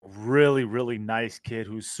really, really nice kid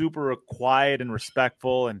who's super quiet and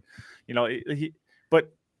respectful. And,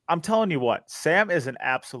 but I'm telling you what, Sam is an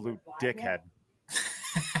absolute dickhead.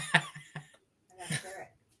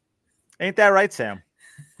 Ain't that right, Sam?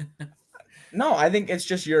 No, I think it's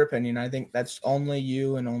just your opinion. I think that's only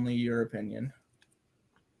you and only your opinion.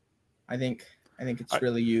 I think it's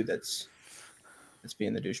really you that's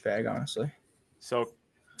being the douchebag, honestly. So,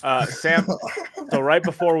 Sam, so right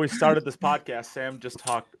before we started this podcast, Sam just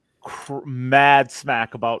talked mad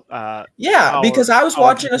smack about because I was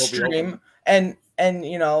watching a stream Open. and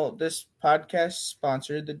this podcast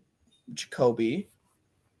sponsored the Jacoby.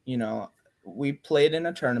 We played in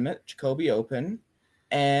a tournament, Jacoby Open,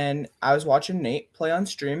 and I was watching Nate play on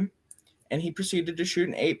stream, and he proceeded to shoot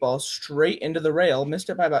an 8-ball straight into the rail, missed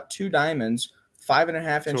it by about 2 diamonds,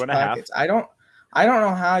 5.5-inch pockets. I don't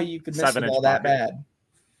know how you could miss the ball that bad.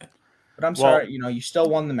 But I'm sorry, you still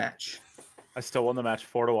won the match. I still won the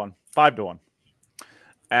match 4-1, 5-1.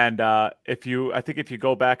 And if you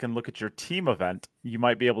go back and look at your team event, you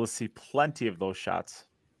might be able to see plenty of those shots,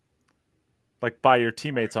 like by your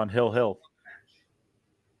teammates on Hill.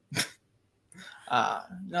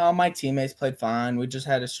 No, my teammates played fine. We just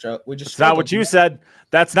had a stroke. That's not what you said.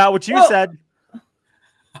 That's not what you said.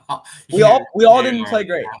 We all didn't play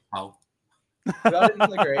great. We all didn't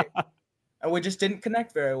play great. And we just didn't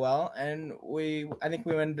connect very well. And I think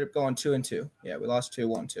we ended up going 2-2. Yeah, we lost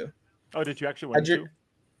 2-1-2. Oh, did you actually win 2?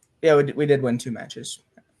 Yeah, we did win 2 matches.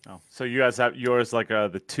 Oh, so you guys have yours like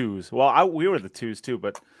the 2s. Well, we were the 2s too,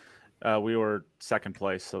 but we were second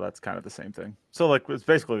place, so that's kind of the same thing. So like it's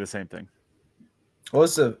basically the same thing. What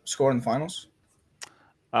was the score in the finals?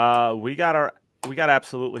 We got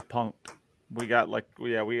absolutely punked. We got I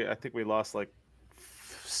think we lost like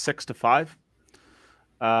 6-5.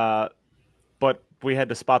 But we had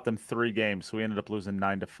to spot them 3 games, so we ended up losing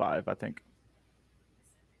 9-5, I think.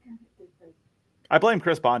 I blame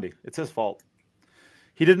Chris Bondi. It's his fault.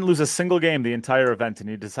 He didn't lose a single game the entire event, and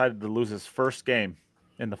he decided to lose his first game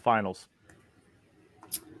in the finals.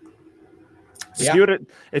 Yeah.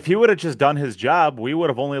 If he would have just done his job, we would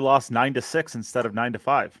have only lost 9-6 instead of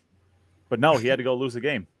 9-5. But no, he had to go lose a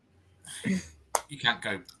game. You can't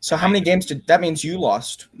go. So how many games did that means you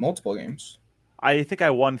lost multiple games? I think I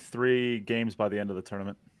won 3 games by the end of the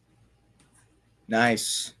tournament.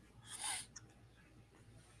 Nice.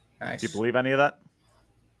 Do you believe any of that?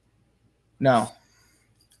 No.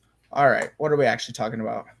 All right. What are we actually talking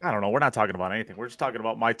about? I don't know. We're not talking about anything. We're just talking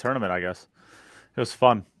about my tournament, I guess. It was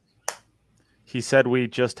fun. He said we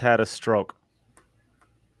just had a stroke.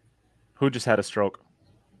 Who just had a stroke?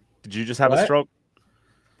 Did you just have a stroke?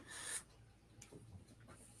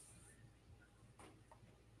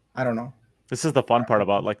 I don't know. This is the fun part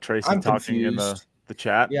about like Tracy talking in the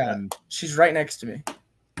chat. Yeah, she's right next to me.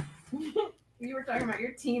 You were talking about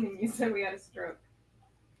your team and you said we had a stroke.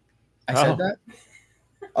 I said that?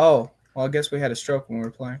 Oh, well, I guess we had a stroke when we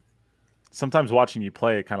were playing. Sometimes watching you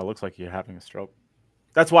play, it kind of looks like you're having a stroke.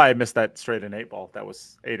 That's why I missed that straight in 8-ball. That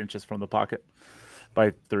was 8 inches from the pocket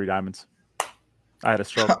by 3 diamonds. I had a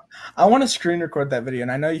stroke. I want to screen record that video,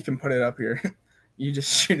 and I know you can put it up here. You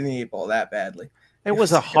just shooting the 8-ball that badly. It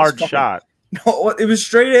was a hard shot. No, it was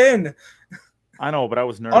straight in. I know, but I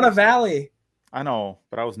was nervous. On a valley. I know,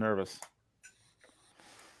 but I was nervous.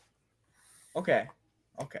 Okay.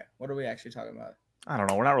 What are we actually talking about? I don't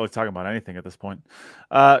know. We're not really talking about anything at this point.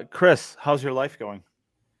 Chris, how's your life going?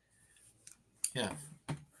 Yeah.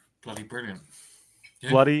 Bloody brilliant.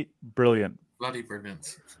 Yeah. Bloody brilliant.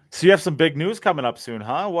 So you have some big news coming up soon,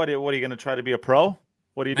 huh? What are you going to try to be a pro?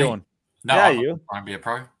 What are you doing? No, I'm not trying to be a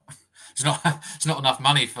pro. It's not enough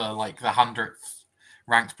money for like the 100th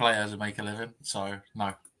ranked player to make a living. So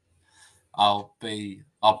no, I'll play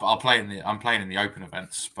I'm playing in the open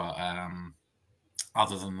events, but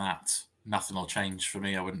other than that, nothing will change for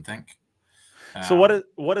me. I wouldn't think. So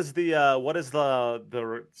what is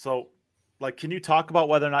the so like? Can you talk about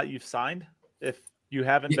whether or not you've signed if you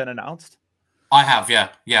haven't been announced? I have, yeah,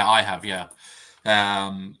 I have, yeah.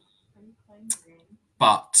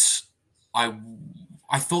 But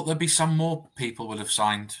I thought there'd be some more people would have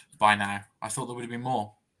signed by now. I thought there would have been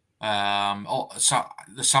more. So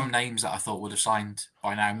there's some names that I thought would have signed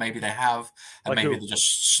by now. Maybe they have, and maybe they're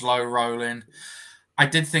just slow rolling. I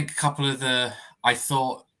did think a couple of I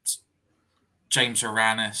thought James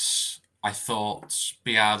Aranis, I thought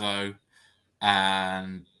Biado,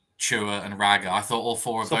 and Chua and Raga. I thought all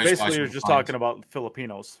 4 of those guys. So basically, you're just talking about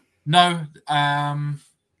Filipinos. No,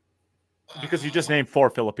 because you just named 4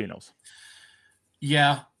 Filipinos.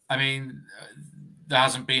 Yeah, I mean, there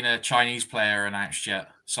hasn't been a Chinese player announced yet,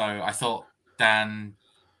 so I thought Dan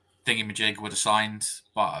Thingamajig would have signed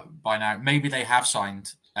by now. Maybe they have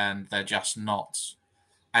signed, and they're just not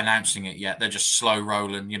announcing it yet. They're just slow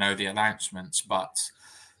rolling, the announcements. But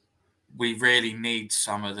we really need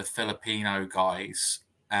some of the Filipino guys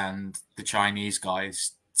and the Chinese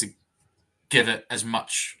guys to give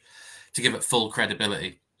it full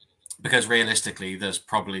credibility, because realistically, there's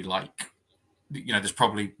probably there's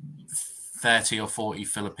probably 30 or 40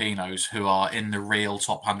 Filipinos who are in the real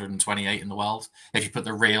top 128 in the world, if you put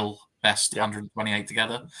the real best 128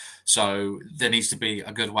 together. So there needs to be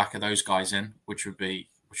a good whack of those guys in, which would be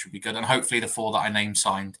good. And hopefully the 4 that I named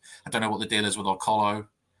signed. I don't know what the deal is with Okolo,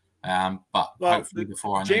 but hopefully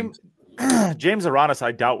before I named James Aranis,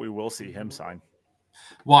 I doubt we will see him sign.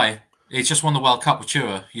 Why? He's just won the World Cup with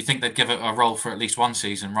Chua. You think they'd give it a role for at least one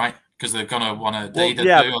season, right? Because they're going to want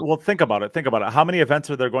to... Well, think about it. How many events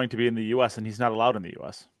are there going to be in the U.S. and he's not allowed in the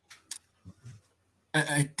U.S.?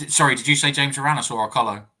 Sorry, did you say James Aranis or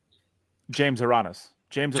Okolo? James Aranis.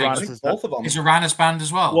 James Aranis is both of them. Is Aranis banned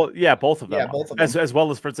as well? Well, yeah, both of them. Yeah, both of them. As well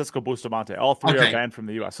as Francisco Bustamante. All three are banned from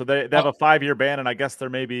the U.S. So they have a 5-year ban, and I guess they're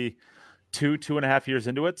maybe 2.5 years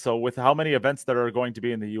into it. So with how many events that are going to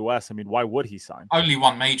be in the U.S., I mean, why would he sign? Only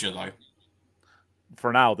one major, though.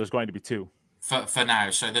 For now, there's going to be 2. For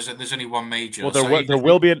now, so there's only one major. Well, there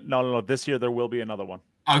will be no. This year there will be another one.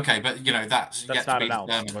 Okay, but that's yet not to be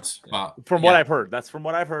announced. determined. But from what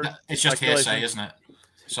I've heard, it's just hearsay, isn't it?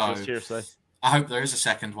 So just hearsay. I hope there is a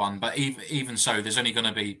second one, but even so, there's only going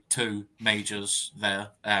to be 2 majors there,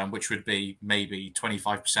 which would be maybe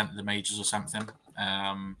 25% of the majors or something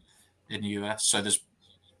in the US. So there's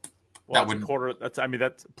that wouldn't quarter.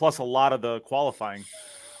 That's plus a lot of the qualifying.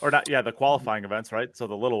 Or not, the qualifying events, right? So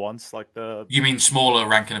the little ones, like the... You mean smaller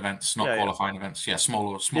ranking events, not qualifying events? Yeah,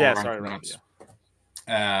 smaller ranking events.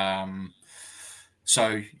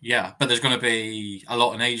 So, but there's going to be a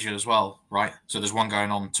lot in Asia as well, right? So there's one going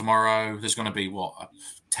on tomorrow. There's going to be,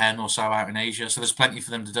 10 or so out in Asia. So there's plenty for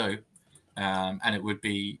them to do. And it would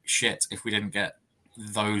be shit if we didn't get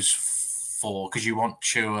those 4, because you want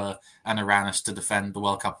Chua and Aranis to defend the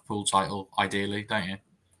World Cup pool title, ideally, don't you?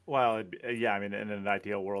 Well, yeah, I mean, in an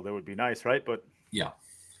ideal world, it would be nice, right? But yeah,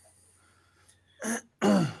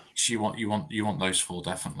 you want those 4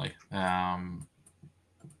 definitely.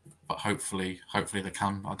 But hopefully they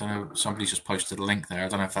come. I don't know. Somebody's just posted a link there. I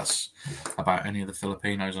don't know if that's about any of the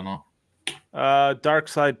Filipinos or not. Dark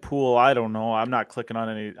Side Pool. I don't know. I'm not clicking on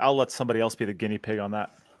any. I'll let somebody else be the guinea pig on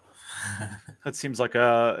that. It seems like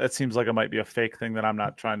it might be a fake thing that I'm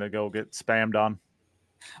not trying to go get spammed on.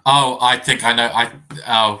 Oh, I think I know.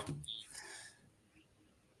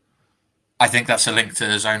 I think that's a link to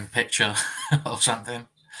his own picture or something.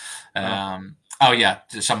 Oh yeah,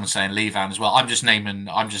 someone's saying Levan as well. I'm just naming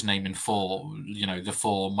 4. The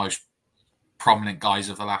 4 most prominent guys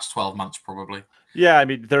of the last 12 months, probably. Yeah, I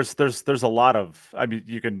mean, there's a lot of. I mean,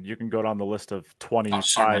 you can go down the list of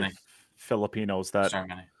 25 Filipinos that. So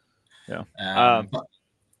many. Yeah. But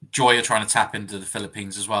Joy are trying to tap into the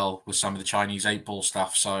Philippines as well with some of the Chinese 8-ball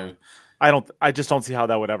stuff. So I just don't see how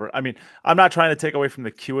that would ever. I mean, I'm not trying to take away from the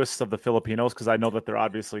queuest of the Filipinos, because I know that they're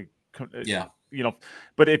obviously,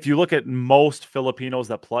 but if you look at most Filipinos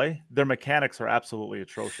that play, their mechanics are absolutely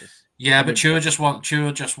atrocious. Yeah, but Chua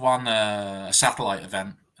just won a satellite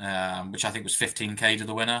event, which I think was 15K to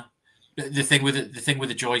the winner. The thing with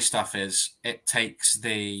the Joy stuff is it takes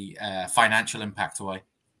the financial impact away.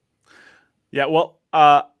 Yeah, well,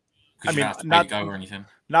 I mean, not go or anything.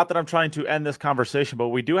 Not that I'm trying to end this conversation, but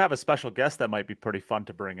we do have a special guest that might be pretty fun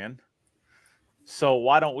to bring in. So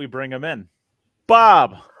why don't we bring him in?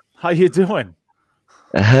 Bob, how you doing?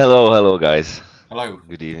 Hello, guys. Hello.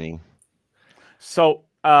 Good evening. So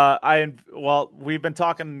we've been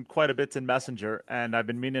talking quite a bit in Messenger, and I've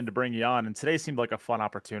been meaning to bring you on, and today seemed like a fun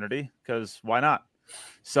opportunity, because why not?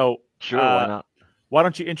 So sure, why not? Why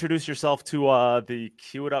don't you introduce yourself to the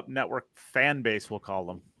Queue It Up Network fan base, we'll call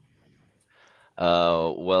them.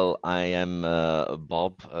 Well, I am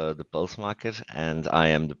Bob, the Pulsmaker, and I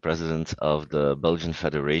am the president of the Belgian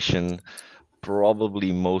Federation,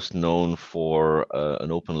 probably most known for an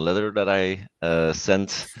open letter that I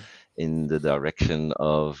sent in the direction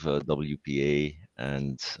of WPA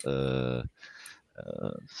and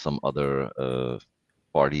some other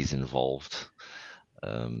parties involved.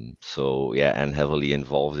 And heavily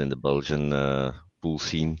involved in the Belgian pool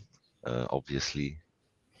scene, obviously,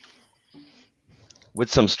 with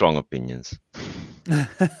some strong opinions.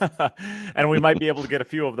 And we might be able to get a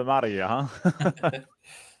few of them out of you, huh?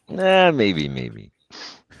 Maybe.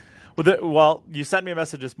 Well, you sent me a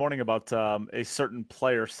message this morning about a certain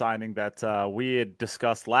player signing that we had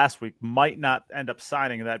discussed last week might not end up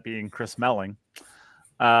signing, that being Chris Melling.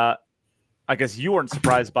 I guess you weren't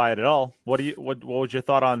surprised by it at all. What was your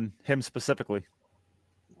thought on him specifically?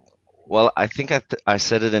 Well, I think I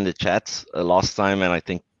said it in the chat last time, and I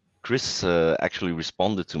think Chris actually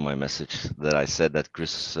responded to my message that I said that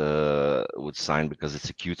Chris would sign because it's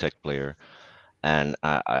a QTech player, and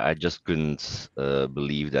I just couldn't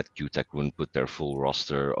believe that QTech wouldn't put their full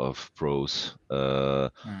roster of pros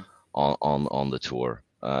on the tour.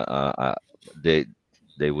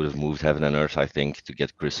 They would have moved heaven and earth, I think, to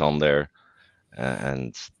get Chris on there,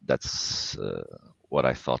 and that's what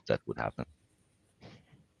I thought that would happen.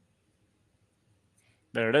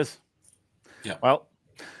 There it is. Yeah. Well,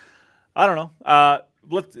 I don't know.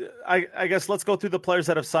 I guess let's go through the players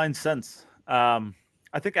that have signed since. I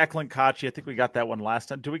think Eklund Kochi. I think we got that one last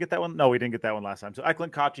time. Did we get that one? No, we didn't get that one last time. So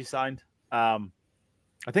Eklund Kochi signed. I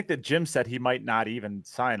think that Jim said he might not even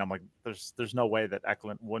sign. I'm like, there's no way that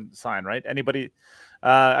Eklund wouldn't sign, right? Anybody?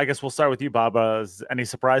 I guess we'll start with you, Bob. Is any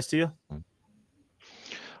surprise to you?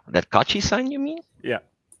 That Kochi sign, you mean? Yeah.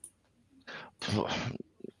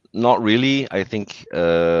 Not really. I think,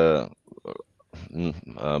 barring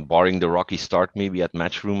the rocky start, maybe at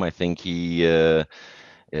Matchroom, I think he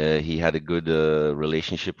had a good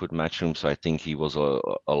relationship with Matchroom, so I think he was a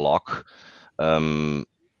lock. The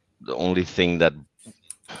only thing that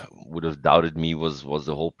would have doubted me was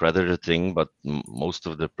the whole Predator thing, but most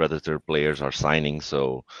of the Predator players are signing.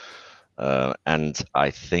 So, and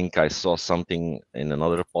I think I saw something in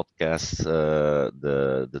another podcast,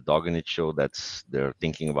 the Doggett show, they're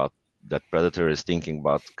thinking about that Predator is thinking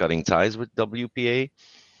about cutting ties with WPA.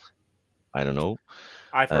 I don't know.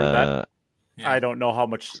 I've heard that. Yeah. I don't know how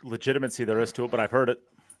much legitimacy there is to it, but I've heard it.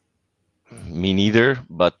 Me neither,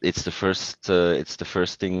 but it's the first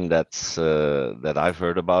thing that I've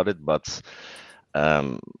heard about it. But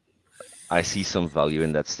I see some value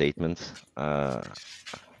in that statement. I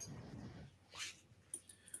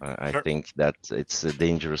Sure. think that it's a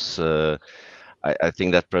dangerous. I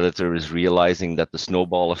think that Predator is realizing that the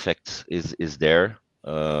snowball effect is there.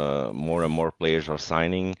 More and more players are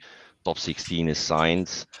signing. Top 16 is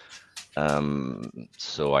signed.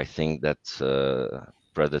 So I think that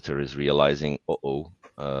Predator is realizing, we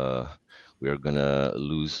are gonna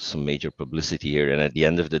lose some major publicity here. And at the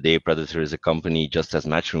end of the day, Predator is a company just as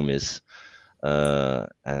Matchroom is,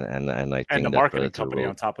 and I think And a that marketing Predator company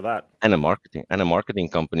on top of that. and a marketing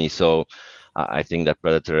company. So I think that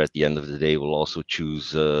Predator at the end of the day will also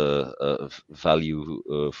choose value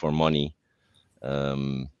for money.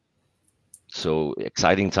 So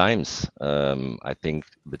exciting times. I think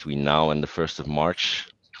between now and the 1st of March,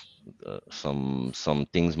 some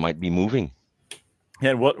things might be moving.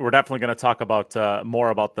 Yeah, we're definitely going to talk about more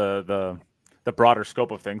about the broader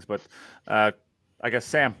scope of things. But I guess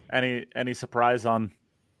Sam, any surprise on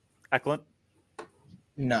Eklund?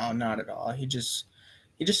 No, not at all. He just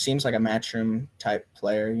seems like a Matchroom type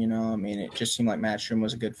player. You know, I mean, it just seemed like Matchroom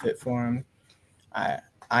was a good fit for him. I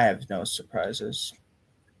have no surprises.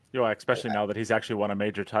 Especially now that he's actually won a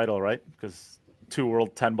major title, right? Because 2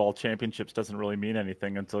 World 10-ball championships doesn't really mean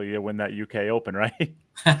anything until you win that UK Open, right?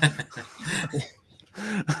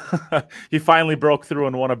 He finally broke through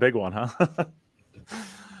and won a big one, huh?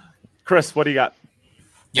 Chris, what do you got?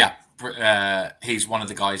 Yeah, he's one of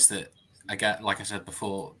the guys that, again, like I said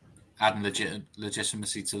before, adding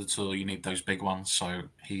legitimacy to the tour, you need those big ones. So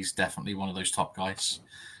he's definitely one of those top guys.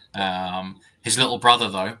 His little brother,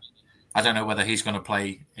 though, I don't know whether he's going to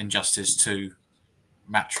play injustice to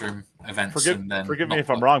Matchroom events. Forgive me if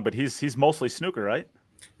I'm wrong, but he's mostly snooker, right?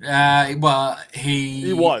 Well,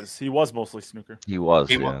 he was mostly snooker. He was.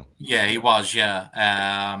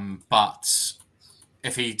 But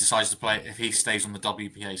if he decides to play, if he stays on the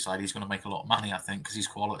WPA side, he's going to make a lot of money, I think, because he's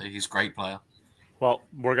quality. He's a great player. Well,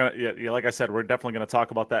 we're gonna, like I said, we're definitely gonna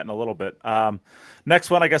talk about that in a little bit. Next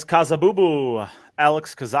one, I guess, Kazabubu,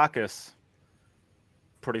 Alex Kazakis.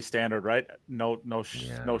 Pretty standard, right? No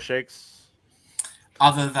shakes.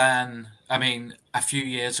 Other than, I mean, a few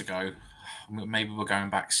years ago, maybe we're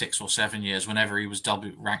going back 6 or 7 years, whenever he was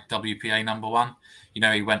ranked WPA number 1,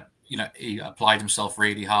 he applied himself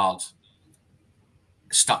really hard,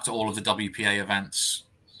 stuck to all of the WPA events,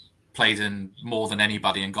 played in more than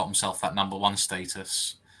anybody, and got himself that number 1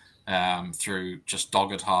 status through just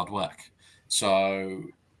dogged hard work. So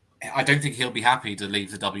I don't think he'll be happy to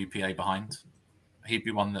leave the WPA behind. He'd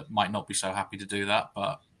be one that might not be so happy to do that,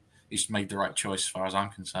 but he's made the right choice as far as I'm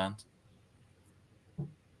concerned.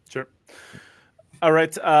 Sure. All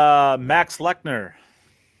right. Max Lechner,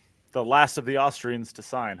 the last of the Austrians to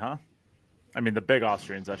sign, huh? I mean, the big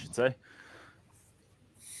Austrians, I should say.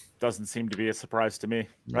 Doesn't seem to be a surprise to me,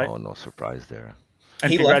 right? No surprise there.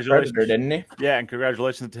 And he left Predator, didn't he? Yeah, and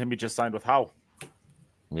congratulations to him. He just signed with Howe.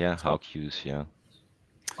 Yeah, Howe Q's, yeah.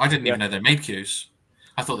 I didn't even know they made Q's.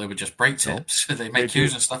 I thought they would just break No. tips. They They make do.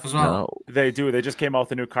 cues and stuff as well. No, They do. They just came out with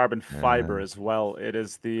the new carbon fiber Yeah. as well. It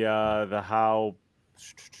is the how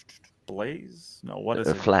Blaze? No, what is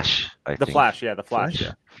it? Flash, I The think. Flash, yeah, the Flash.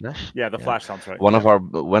 Yeah, Flash. yeah, the Flash sounds right. One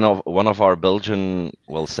yeah. of our Belgian,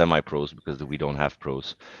 well, semi-pros, because we don't have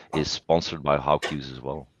pros, is sponsored by Hawkuse as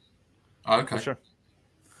well. Okay. For sure.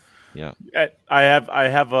 Yeah. I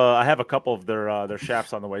have a couple of their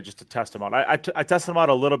shafts on the way just to test them out. I tested them out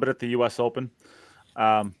a little bit at the U.S. Open.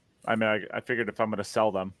 I mean, I figured if I'm going to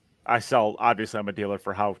sell them, obviously I'm a dealer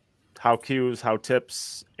for how cues, how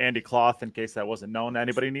tips, Andy Cloth, in case that wasn't known.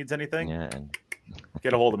 Anybody needs anything? Yeah. And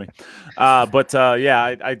Get a hold of me.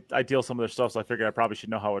 Yeah, I deal some of their stuff, so I figured I probably should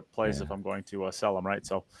know how it plays if I'm going to sell them, right?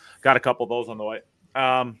 So got a couple of those on the way.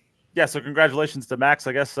 Yeah, so congratulations to Max.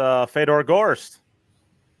 I guess Fedor Gorst.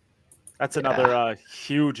 That's another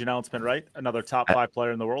huge announcement, right? Another top 5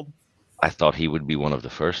 player in the world. I thought he would be one of the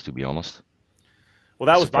first, to be honest. Well,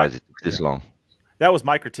 that was surprised it took this long. That was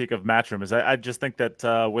my critique of Matchroom. Is I just think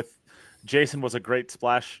that with Jason was a great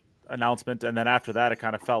splash announcement, and then after that it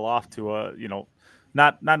kind of fell off to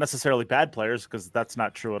not necessarily bad players, because that's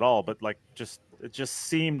not true at all, but like it just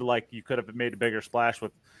seemed like you could have made a bigger splash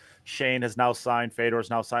with Shane has now signed,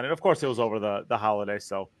 Fedor's now signed, and of course it was over the holiday,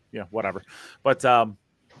 so whatever. But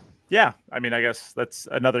yeah, I mean, I guess that's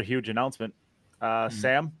another huge announcement.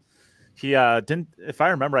 Sam, he didn't, if I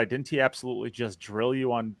remember right, didn't he absolutely just drill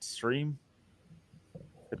you on stream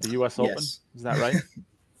at the U.S. Open? Yes. Is that right?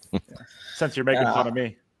 Since you're making fun of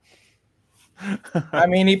me. I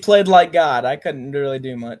mean, he played like God. I couldn't really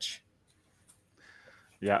do much.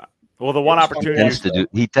 Yeah. Well, the one opportunity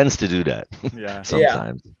He tends to do that. Yeah.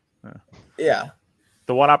 Sometimes. Yeah.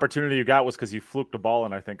 The one opportunity you got was because you fluked a ball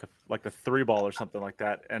in, I think, like the 3 ball or something like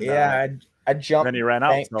that. And I jumped, then he ran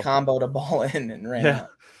out, comboed a ball in and ran out.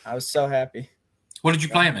 I was so happy. What did you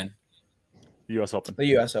play him in? The U.S. Open. The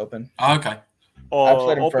U.S. Open. Oh, okay. I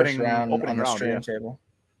played him first round on the stream table.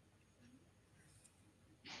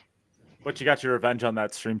 But you got your revenge on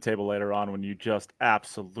that stream table later on when you just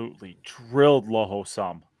absolutely drilled Loho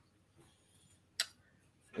Sum.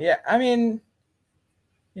 Yeah, I mean,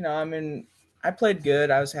 I played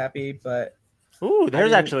good. I was happy, but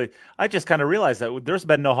I just kind of realized that there's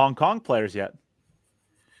been no Hong Kong players yet.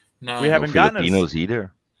 No, we haven't gotten Filipinos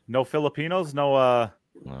either. No Filipinos, no.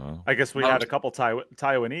 No. I guess we had a couple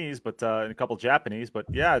Taiwanese, but and a couple Japanese. But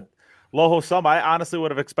yeah, Loho Sum. I honestly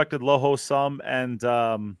would have expected Loho Sum and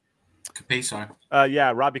Capito.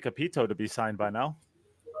 Robbie Capito to be signed by now.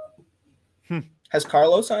 Has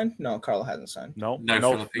Carlo signed? No, Carlo hasn't signed. No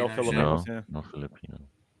Filipinos. No Filipino.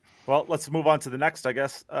 Well, let's move on to the next, I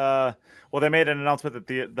guess. Well, they made an announcement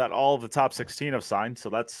that all of the top 16 have signed, so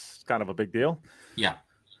that's kind of a big deal. Yeah.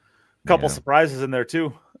 Couple surprises in there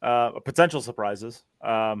too. Potential surprises.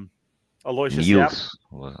 Aloysius Niels.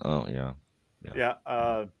 Yap.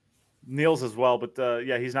 Yeah. Niels as well, but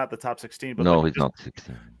he's not the top 16. But no, he's not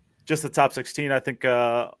 16. Just the top 16. I think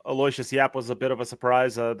Aloysius Yap was a bit of a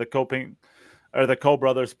surprise. The Ko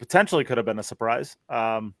brothers potentially could have been a surprise.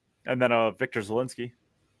 And then Victor Zielinski.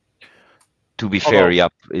 To be fair,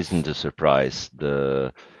 Yap isn't a surprise.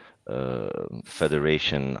 The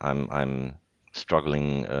federation, I'm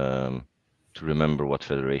struggling to remember what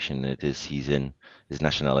federation it is he's in. His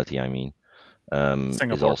nationality, I mean,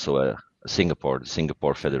 is also a Singapore. The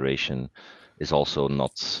Singapore Federation is also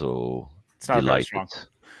not so delighted.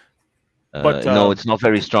 But no, it's not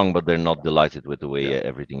very strong, but they're not delighted with the way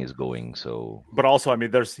everything is going. So, but also, I mean,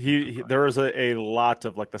 there is a lot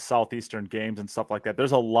of like the Southeastern games and stuff like that.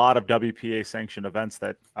 There's a lot of WPA sanctioned events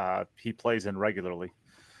that he plays in regularly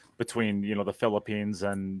between the Philippines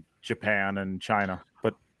and Japan and China.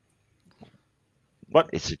 But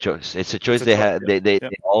it's a choice. It's a choice they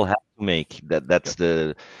all have to make. That's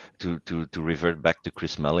to revert back to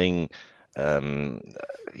Chris Melling.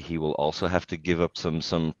 He will also have to give up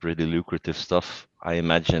some pretty lucrative stuff, I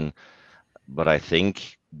imagine. But I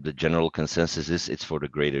think the general consensus is it's for the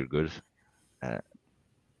greater good.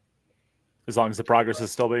 As long as the progress is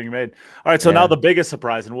still being made. All right, so now the biggest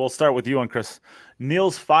surprise, and we'll start with you on Chris.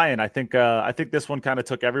 Niels Fyen, I think this one kind of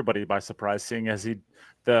took everybody by surprise, seeing as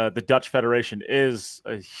the Dutch Federation is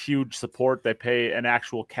a huge support. They pay an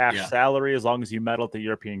actual cash salary as long as you medal at the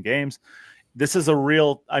European Games. This is a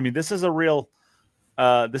real signing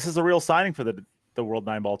for the World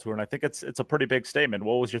 9-Ball Tour, and I think it's a pretty big statement.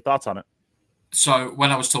 What was your thoughts on it? So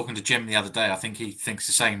when I was talking to Jim the other day, I think he thinks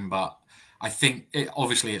the same, but I think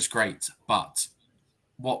obviously it's great. But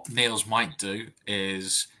what Niels might do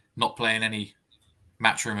is not play in any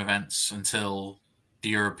matchroom events until the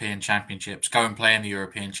European Championships. Go and play in the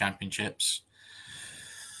European Championships.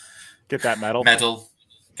 Get that medal.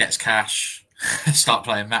 Gets cash. start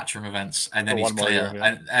playing matchroom events, and then For he's one more clear, year,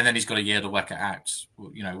 yeah. and then he's got a year to work it out.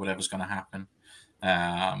 Whatever's going to happen.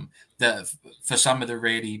 For some of the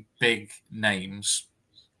really big names,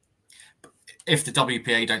 if the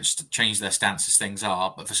WPA don't change their stance as things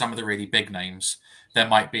are, but for some of the really big names, there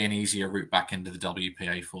might be an easier route back into the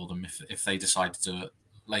WPA for them if they decide to do it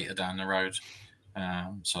later down the road.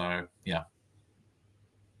 So yeah.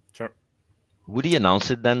 Sure. Would he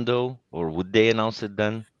announce it then, though, or would they announce it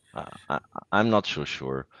then? I'm not so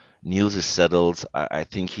sure. Niels is settled. I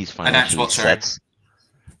think he's Announce financially what, sorry? set.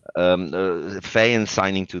 Faye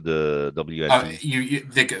signing to the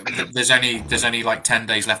WNT. There's only like 10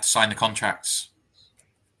 days left to sign the contracts.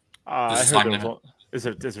 I heard there was. Is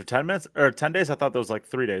there 10 minutes or 10 days? I thought there was like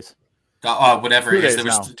 3 days. Whatever it is.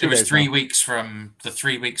 There was 3 weeks from the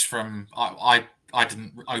 3 weeks from I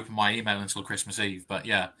didn't open my email until Christmas Eve, but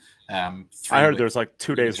yeah. I heard there's like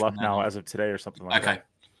 2 days left now as of today or something like that. Okay.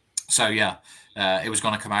 So yeah, it was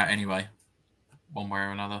going to come out anyway, one way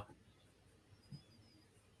or another.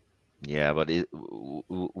 Yeah, but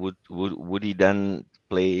would he then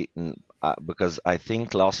play? Because I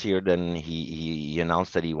think last year then he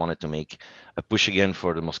announced that he wanted to make a push again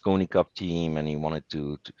for the Mosconi Cup team, and he wanted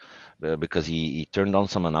to because he turned on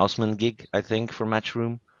some announcement gig, I think, for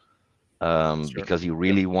Matchroom, because he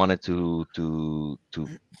really wanted to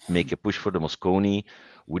make a push for the Mosconi.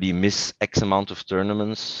 Would he miss X amount of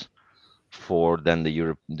tournaments for then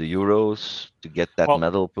the Euros to get that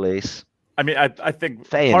medal place? I mean, I think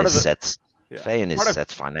Faye is set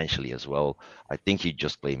financially as well. I think he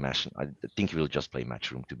just play match. I think he will just play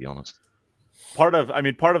Matchroom, to be honest. Part of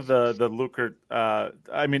the lucre.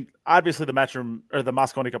 Obviously the Matchroom or the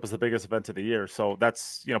Mosconi Cup is the biggest event of the year, so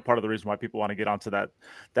that's part of the reason why people want to get onto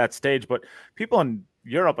that stage. But people in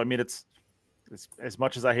Europe, I mean, it's as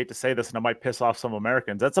much as I hate to say this, and it might piss off some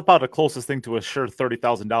Americans, that's about the closest thing to a sure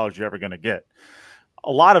 $30,000 you're ever going to get.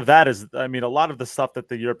 A lot of that is, a lot of the stuff that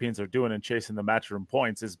the Europeans are doing and chasing the Matchroom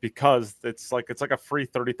points is because it's like a free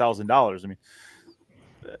 $30,000. I mean,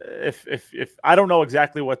 if I don't know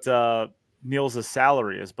exactly what Niels'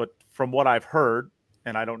 salary is, but from what I've heard,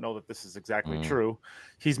 and I don't know that this is exactly true,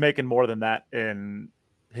 he's making more than that in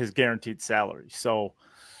his guaranteed salary. So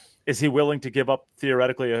is he willing to give up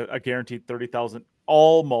theoretically a guaranteed $30,000,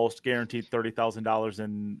 almost guaranteed $30,000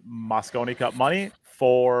 in Mosconi Cup money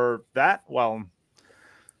for that? Well,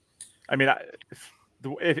 I mean,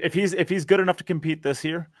 if he's good enough to compete this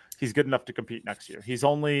year, he's good enough to compete next year. He's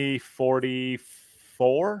only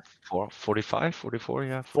 44, 44,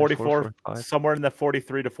 yeah, 44, somewhere in the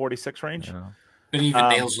 43 to 46 range. Yeah. But even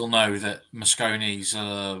Niels will know that Mosconi's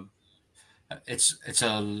it's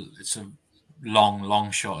a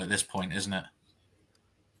long shot at this point, isn't it?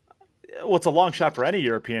 Well, it's a long shot for any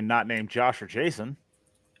European not named Josh or Jason.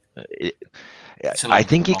 I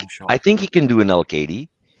think he can do an Alcady.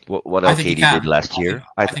 What Alcady did last year.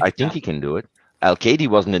 I think he can do it. Alcady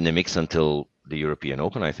wasn't in the mix until the European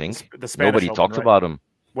Open, I think. Nobody talked about him.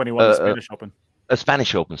 When he won the Spanish Open. A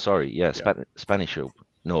Spanish Open, sorry. Yeah, Spanish Open.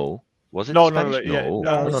 No. Was it No.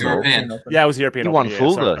 European Open. Yeah, it was the European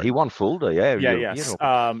Open. He won Fulda. Yeah. Yes.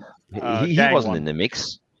 He wasn't in the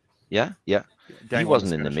mix. Yeah. He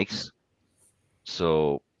wasn't in the mix.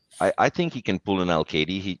 So I think he can pull an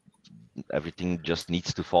Alcady. Everything just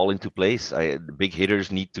needs to fall into place. The big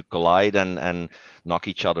hitters need to collide and knock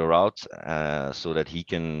each other out so that he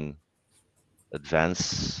can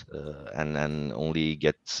advance and only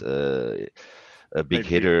get a big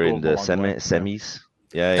hitter in the semis.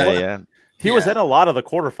 Yeah. He was in a lot of the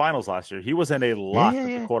quarterfinals last year. He was in a lot of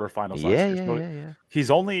the quarterfinals last year. Yeah.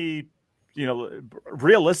 He's only,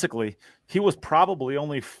 realistically, he was probably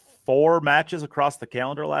only 4 matches across the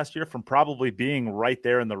calendar last year from probably being right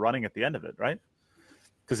there in the running at the end of it, right?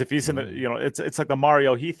 Because if he's in the, it's like the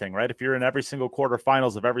Mario He thing, right? If you're in every single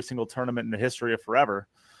quarterfinals of every single tournament in the history of forever,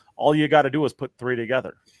 all you got to do is put 3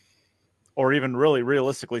 together, or even really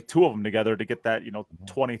realistically 2 of them together to get that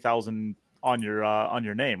 20,000 on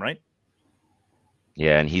your name, right?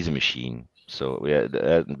 Yeah, and he's a machine. So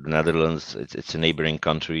the Netherlands, it's a neighboring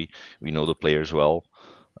country. We know the players well.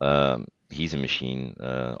 He's a machine,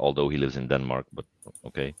 although he lives in Denmark. But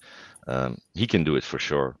okay, he can do it for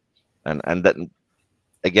sure. And that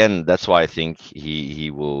again, that's why I think he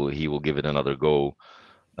will give it another go.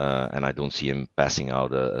 And I don't see him passing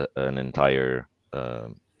out an entire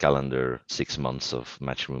calendar 6 months of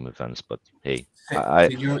Matchroom events. But hey,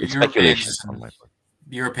 it's speculation on my part.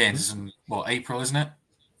 The Europeans is in April, isn't it?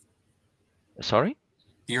 Sorry?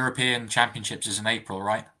 The European Championships is in April,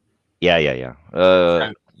 right? Yeah. Yeah.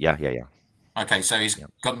 Okay, so he's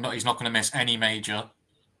not going to miss any major,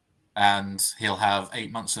 and he'll have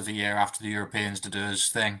 8 months of the year after the Europeans to do his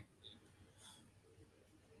thing.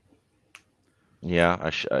 Yeah,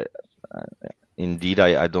 indeed,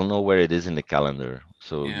 I don't know where it is in the calendar,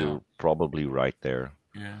 so Yeah. you're probably right there.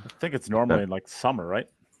 Yeah. I think it's normally in like summer, right?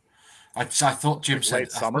 I thought Jim Like said. late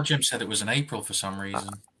I summer. thought Jim said it was in April for some reason.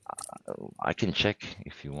 I can check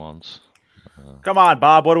if you want. Come on,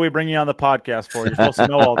 Bob. What are we bringing you on the podcast for? You're supposed to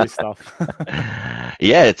know all these stuff.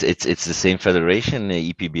 Yeah, it's the same federation,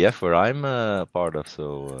 EPBF, where I'm part of.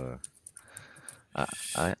 So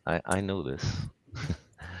I know this.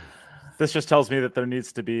 This just tells me that there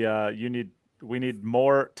needs to be we need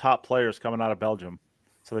more top players coming out of Belgium,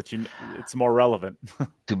 so that it's more relevant.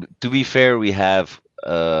 To be fair, we have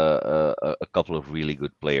a couple of really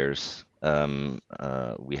good players.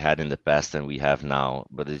 We had in the past and we have now,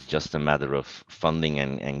 but it's just a matter of funding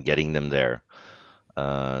and getting them there.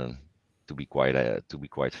 To be quite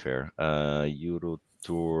fair, Euro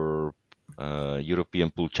Tour,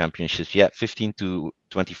 European Pool Championships, 15 to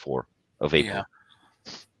 24 of April.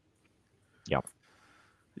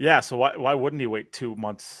 Yeah. So why wouldn't he wait 2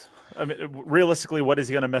 months? I mean, realistically, what is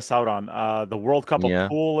he going to miss out on? The World Cup of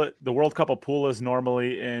Pool. The World Cup of Pool is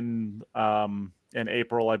normally in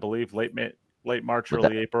April, I believe, late March,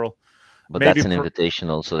 early April. But maybe that's an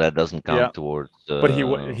invitational, so that doesn't count towards. But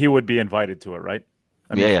he would be invited to it, right?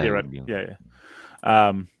 I mean,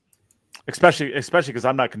 yeah. Especially because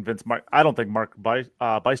I'm not convinced. I don't think Mark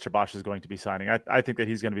Bijsterbosch is going to be signing. I think that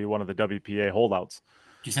he's going to be one of the WPA holdouts.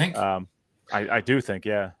 Do you think? I do think,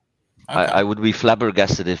 yeah. Okay. I would be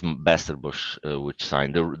flabbergasted if Bijsterbosch would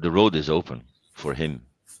sign. The road is open for him.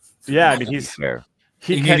 Yeah, I mean he's fair.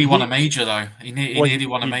 He nearly won a major though. He nearly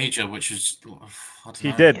won a major, which is.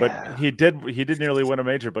 He did, but he did nearly win a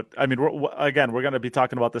major. But I mean, we're going to be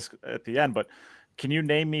talking about this at the end. But can you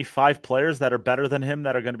name me 5 players that are better than him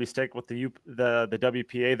that are going to be staked with the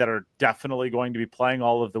WPA that are definitely going to be playing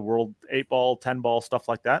all of the World 8-ball, 10-ball stuff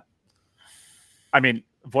like that? I mean,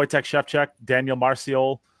 Wojtek Szewczak, Daniel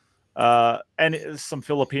Marciol, and some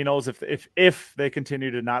Filipinos if they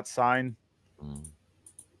continue to not sign.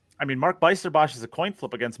 I mean, Mark Bijsterbosch is a coin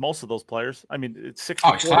flip against most of those players. I mean, it's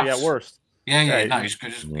 60-40 at worst. Yeah. No, he's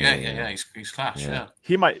good. Yeah. He's class. Yeah.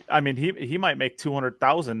 He might. I mean, he might make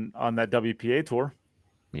 200,000 on that WPA tour.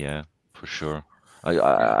 Yeah, for sure.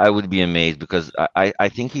 I would be amazed because I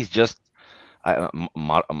think he's just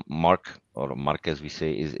Mark, or Mark as we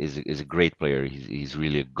say, is a great player. He's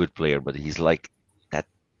really a good player, but he's like that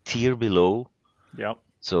tier below. Yeah.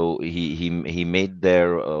 So he made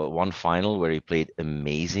their one final where he played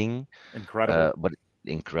amazing,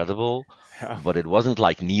 incredible. Yeah. But it wasn't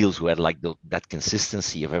like Niels, who had like that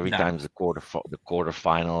consistency of every time the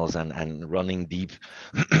quarterfinals and running deep.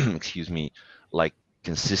 Excuse me, like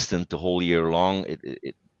consistent the whole year long.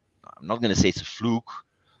 I'm not going to say it's a fluke,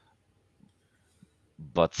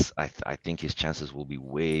 but I think his chances will be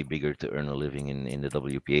way bigger to earn a living in the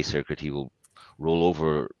WPA circuit. He will roll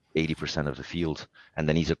over 80% of the field, and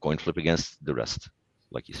then he's a coin flip against the rest,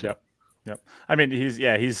 like you said. Yep. I mean, he's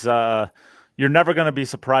you're never going to be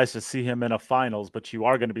surprised to see him in a finals, but you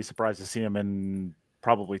are going to be surprised to see him in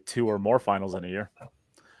probably 2 or more finals in a year.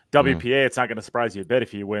 WPA, it's not going to surprise you a bit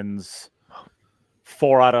if he wins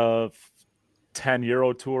 4 out of 10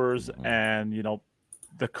 Euro tours and,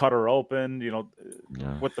 the Qatar Open,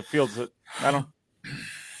 with the fields that I don't.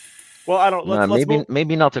 Well, I don't.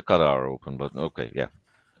 Maybe not the Qatar Open, but okay, yeah.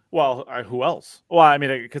 Well, who else? Well, I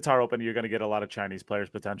mean, at Qatar Open, you're going to get a lot of Chinese players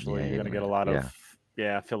potentially. You're going to get a lot of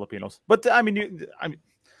Filipinos. But I mean,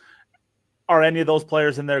 are any of those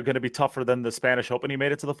players in there going to be tougher than the Spanish Open he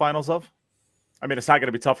made it to the finals of? I mean, it's not going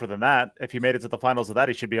to be tougher than that. If he made it to the finals of that,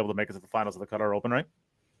 he should be able to make it to the finals of the Qatar Open, right?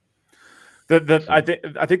 I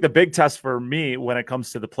think the big test for me when it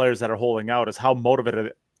comes to the players that are holding out is how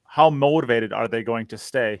motivated are they going to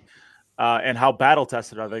stay, and how battle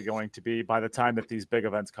tested are they going to be by the time that these big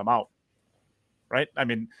events come out, right? I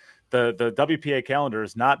mean, the WPA calendar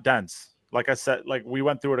is not dense. Like I said, like we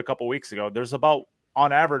went through it a couple weeks ago. There's about,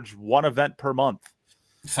 on average, 1 event per month.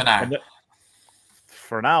 For now.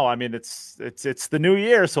 For now, I mean, it's the new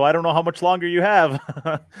year, so I don't know how much longer you have.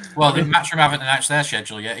 Well, the Matchroom haven't announced their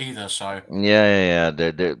schedule yet either, so. Yeah.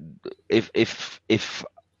 If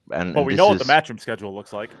Well, we know what the Matchroom schedule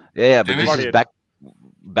looks like. Yeah, but this is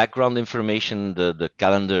background information. The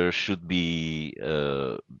calendar should be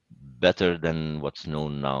better than what's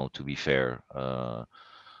known now, to be fair.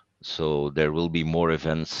 So there will be more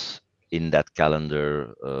events in that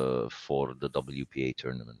calendar for the WPA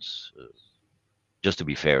tournaments. Just to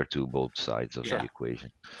be fair to both sides of the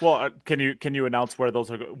equation. Well, can you announce where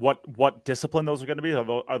those are? What discipline those are going to be?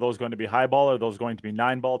 Are those going to be high ball? Are those going to be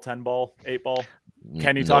 9-ball, 10-ball, 8-ball?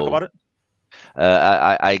 Can you talk about it?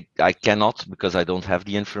 I cannot, because I don't have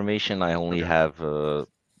the information. I only have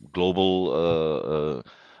global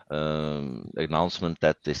announcement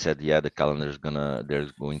that they said, yeah, the calendar is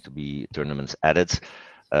there's going to be tournaments added.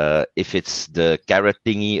 If it's the carrot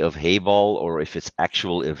thingy of Hayball, or if it's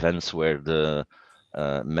actual events where the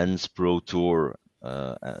men's pro tour,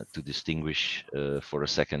 to distinguish for a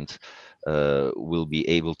second, will be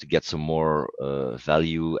able to get some more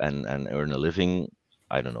value and earn a living,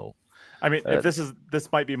 I don't know. I mean, if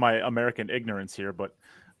this might be my American ignorance here, but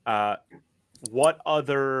what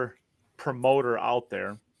other promoter out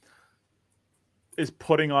there is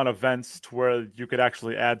putting on events to where you could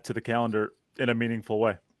actually add to the calendar in a meaningful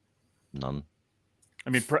way? None. I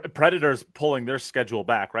mean, Predator's pulling their schedule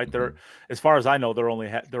back, right? They're, as far as I know, they're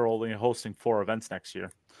only hosting 4 events next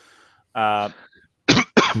year. Who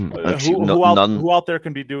out there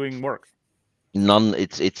can be doing work? None.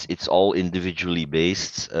 It's all individually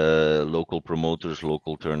based. Local promoters,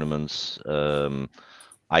 local tournaments.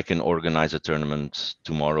 I can organize a tournament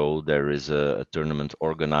tomorrow. There is a tournament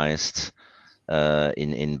organized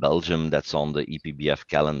in Belgium that's on the EPBF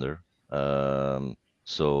calendar.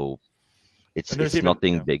 So it's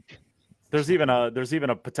nothing big. There's even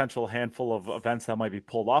a potential handful of events that might be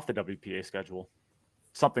pulled off the WPA schedule.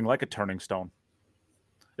 Something like a Turning Stone.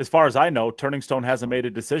 As far as I know, Turning Stone hasn't made a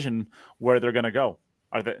decision where they're going to go.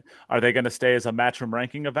 Are they going to stay as a matchroom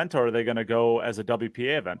ranking event, or are they going to go as a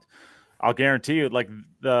WPA event? I'll guarantee you, like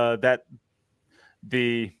the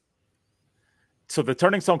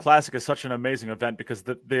Turning Stone Classic is such an amazing event because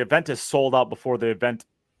the event is sold out before the event.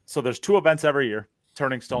 So there's 2 events every year.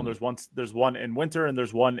 Turning Stone, there's one in winter and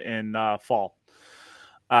there's one in fall.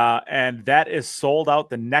 And that is sold out.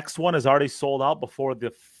 The next one is already sold out before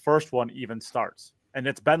the first one even starts. And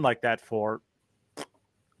it's been like that for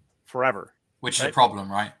forever. Which is a problem,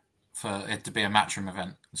 right? For it to be a matchroom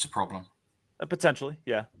event, it's a problem. Potentially,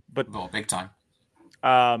 yeah. But big time.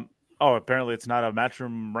 Apparently it's not a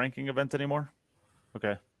matchroom ranking event anymore.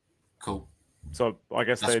 Okay. Cool. So I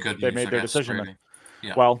guess they made their decision. Really.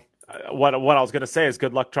 Yeah. Well, what I was going to say is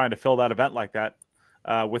good luck trying to fill that event like that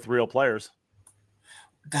with real players.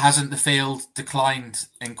 Hasn't the field declined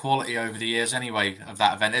in quality over the years anyway of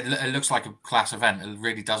that event? It looks like a class event. It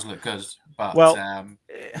really does look good. But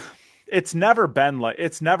it's never been like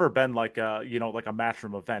a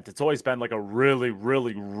matchroom event. It's always been like a really,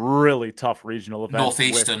 really, really tough regional event.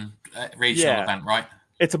 Northeastern regional event, right?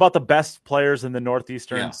 It's about the best players in the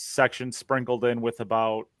Northeastern section sprinkled in with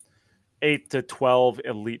about 8 to 12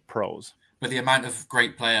 elite pros. But the amount of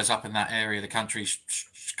great players up in that area of the country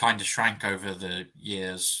kind of shrank over the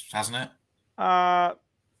years, hasn't it? No,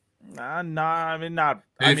 I mean, not.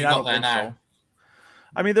 Who have you got there now? So.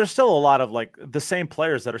 I mean, there's still a lot of like the same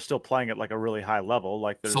players that are still playing at like a really high level.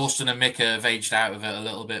 Like Thorsten and Mika have aged out of it a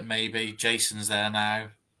little bit, maybe. Jason's there now.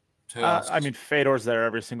 Who else? I mean, Fedor's there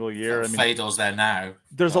every single year. Fedor's there now.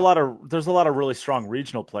 There's a lot of really strong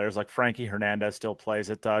regional players, like Frankie Hernandez still plays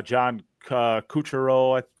it. John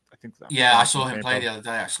Cuchero, I think. I saw him play the other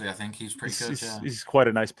day. Actually, I think he's pretty good. He's quite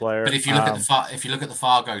a nice player. But if you look at the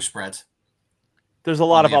Fargo spread, there's a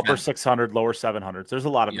lot of upper 600, lower 700s. There's a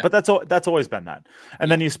lot of, but that's always been that. And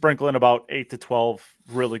then you sprinkle in about 8 to 12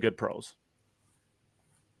 really good pros.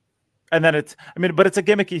 And then it's a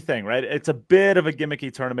gimmicky thing, right? It's a bit of a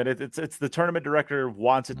gimmicky tournament. It's the tournament director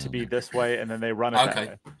wants it to be this way, and then they run it that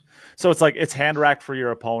way. So it's like it's hand racked for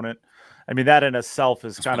your opponent. I mean, that in itself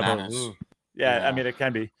is kind of I mean, it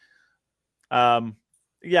can be. And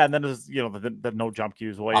then there's the no jump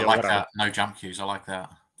cues way. I like that. No jump cues. I like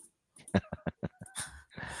that.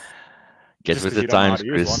 Get with the times,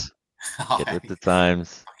 Chris. Get with the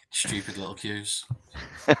times. Stupid little cues.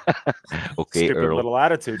 Okay, stupid Earl. Little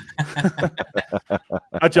attitude.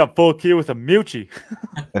 I jump full queue with a Mucci.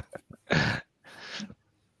 I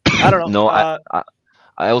don't know. No,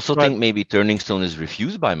 I also think maybe Turning Stone is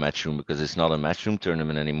refused by Matchroom because it's not a Matchroom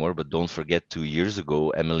tournament anymore. But don't forget, 2 years ago,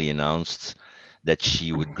 Emily announced that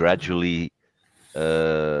she would gradually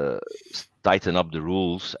tighten up the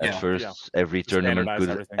rules. At first, every tournament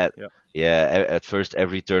could. At first,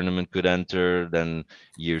 every tournament could enter. Then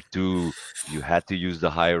year 2, you had to use the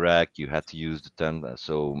high rack. You had to use the 10.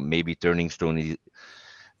 So maybe Turning Stone.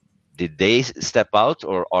 Did they step out,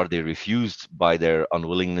 or are they refused by their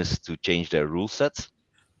unwillingness to change their rule sets?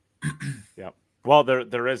 Yeah. Well,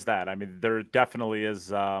 there is that. I mean, there definitely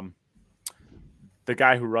is. The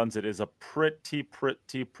guy who runs it is a pretty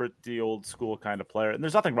old school kind of player, and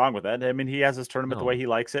there's nothing wrong with that. I mean, he has his tournament the way he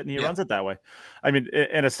likes it, and he runs it that way. I mean,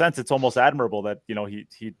 in a sense, it's almost admirable that he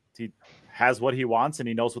has what he wants, and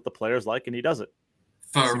he knows what the players like, and he does it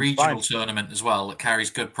for a regional tournament as well. It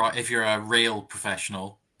carries good price. If you're a real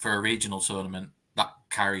professional for a regional tournament, that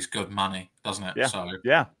carries good money, doesn't it? Yeah. So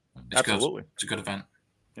yeah, it's absolutely. Good. It's a good event.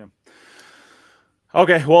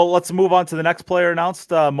 Okay, well, let's move on to the next player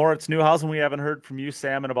announced. Moritz Neuhausen. We haven't heard from you,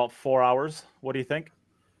 Sam, in about 4 hours. What do you think?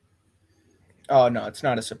 Oh no, it's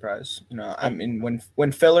not a surprise. I mean,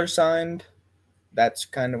 when Filler signed, that's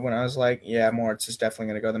kind of when I was like, yeah, Moritz is definitely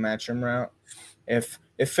going to go the matchroom route. If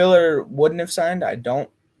Filler wouldn't have signed, I don't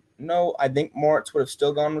know. I think Moritz would have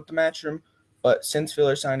still gone with the matchroom, but since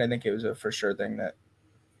Filler signed, I think it was a for sure thing that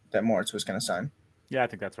Moritz was going to sign. Yeah, I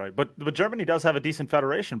think that's right. But Germany does have a decent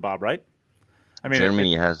federation, Bob, right? I mean,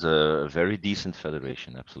 Germany has a very decent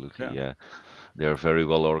federation. Absolutely, yeah. They're very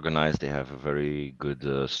well organized. They have a very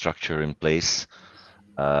good structure in place.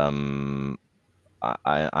 I'm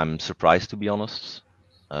surprised, to be honest,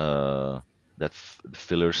 that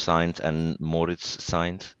Filler signed and Moritz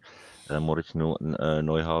signed, Moritz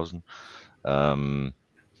Neuhausen.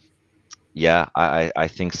 Yeah, I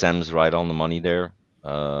think Sam's right on the money there.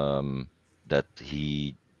 That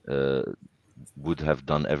he would have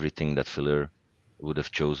done everything that Filler would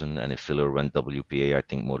have chosen, and if Filler went WPA, I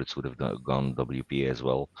think Moritz would have gone WPA as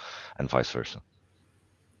well, and vice versa.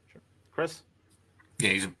 Sure. Chris? Yeah,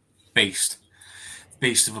 he's a beast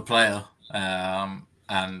of a player,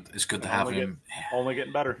 and it's good to have him. Only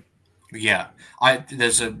getting better. Yeah,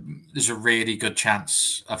 there's a really good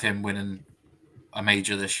chance of him winning a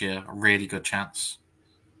major this year. A really good chance.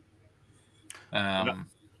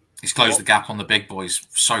 He's closed the gap on the big boys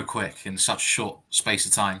so quick in such a short space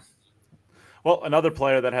of time. Well, another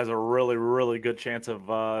player that has a really, really good chance of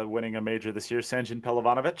winning a major this year, Sanjin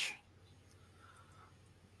Pelovanovic.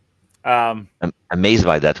 I'm amazed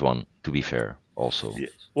by that one, to be fair, also. Yeah.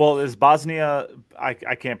 Well, is Bosnia, I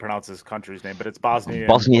can't pronounce this country's name, but it's Bosnia.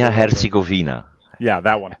 Bosnia-Herzegovina. Yeah,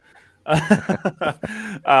 that one.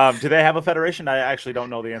 Do they have a federation? I actually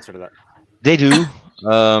don't know the answer to that. They do,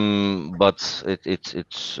 but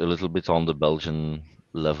it's a little bit on the Belgian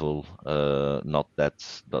level. Not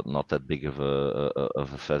that big of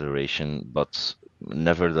a federation, but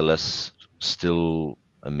nevertheless, still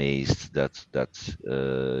amazed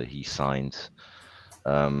that he signed.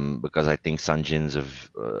 Because I think Sanjin's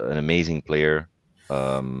an amazing player.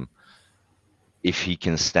 If he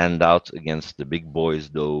can stand out against the big boys,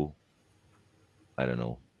 though, I don't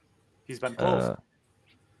know. He's been close.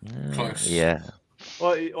 Close. Yeah.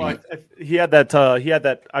 Well, he had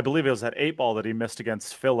that. I believe it was that 8-ball that he missed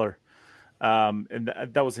against Filler, and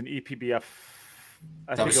that was an EPBF.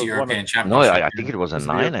 That was the European Championship. No, I think it was a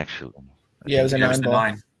 9 actually. Yeah, it was a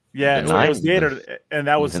 9-ball. Yeah, it was the 8, and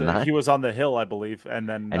that was he was on the hill, I believe, and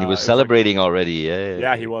then he was celebrating already.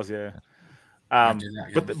 Yeah, he was. Yeah.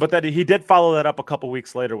 But that he did follow that up a couple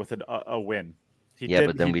weeks later with a win.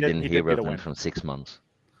 But then we didn't hear about him from 6 months.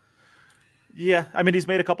 Yeah, I mean he's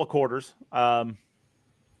made a couple quarters,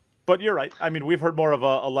 but you're right. I mean we've heard more of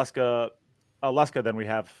Aleska than we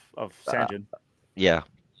have of Sanjin. Yeah,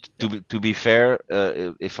 to be fair,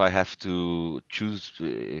 if I have to choose,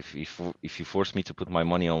 if you force me to put my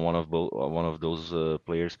money on one of those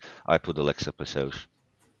players, I put Alexa Pessoa.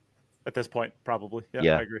 At this point, probably.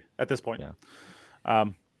 Yeah, I agree. At this point. Yeah.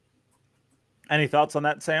 Any thoughts on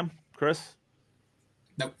that, Sam? Chris?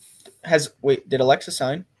 Nope. Did Alexa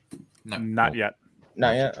sign? No. Not yet.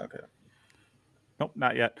 Not yet? Okay. Nope,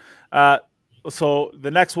 not yet. So the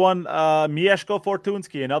next one, Mieszko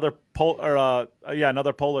Fortunski, another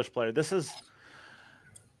Polish player. This is,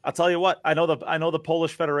 I'll tell you what, I know the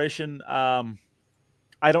Polish Federation.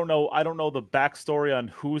 I don't know the backstory on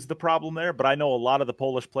who's the problem there, but I know a lot of the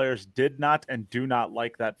Polish players did not and do not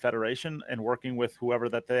like that federation and working with whoever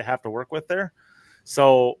that they have to work with there.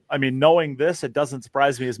 So, I mean, knowing this, it doesn't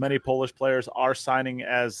surprise me as many Polish players are signing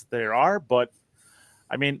as there are, but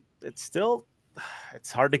I mean, it's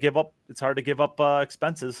hard to give up. It's hard to give up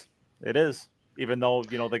expenses. It is, even though,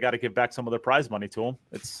 they got to give back some of their prize money to them.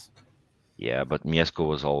 Yeah, but Mieszko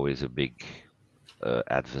was always a big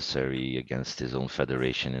adversary against his own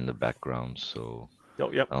federation in the background. So,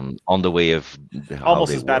 yep. On the way of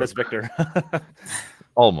almost as bad as Victor.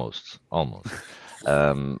 almost.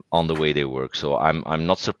 On the way they work. So I'm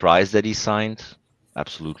not surprised that he signed.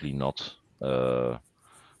 Absolutely not.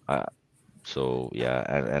 So yeah,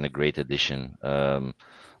 and a great addition.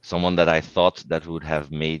 Someone that I thought that would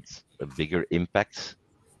have made a bigger impact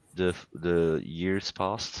the years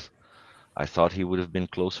past. I thought he would have been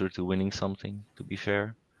closer to winning something, to be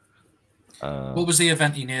fair. What was the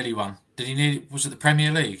event he nearly won? Was it the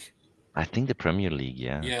Premier League? I think the Premier League,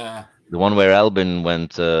 yeah. Yeah. The one where Albin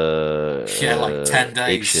went like 10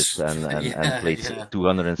 days and played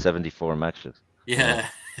 274 matches. Yeah.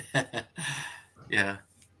 Yeah.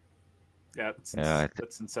 Yeah,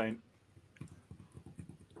 that's insane.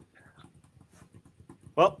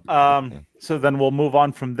 Well, so then we'll move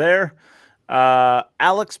on from there.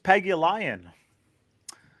 Alex Pagulayan.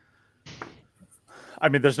 I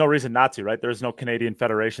mean, there's no reason not to, right? There's no Canadian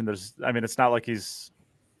Federation. It's not like he's.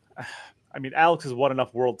 I mean, Alex has won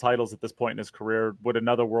enough world titles at this point in his career. Would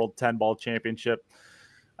another World 10-ball championship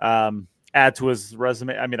add to his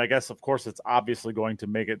resume? I mean, I guess, of course, it's obviously going to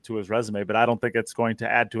make it to his resume, but I don't think it's going to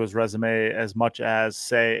add to his resume as much as,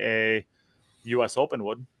 say, a U.S. Open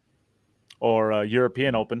would or a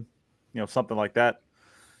European Open, something like that.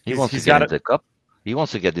 He wants to get into the Cup. He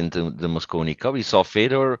wants to get into the Mosconi Cup. He saw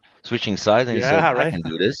Fedor switching sides, and he said, right. I can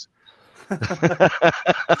do this.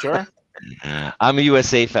 Sure. I'm a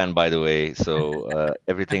USA fan, by the way, so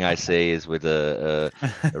everything I say is with a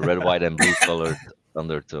red, white, and blue colored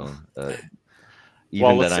undertone.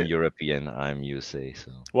 Even that I'm European, I'm USA.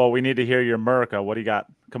 So. Well, we need to hear your America. What do you got?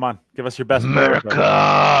 Come on, give us your best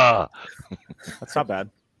America. That's not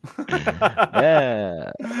bad.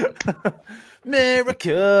 Yeah.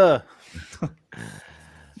 America.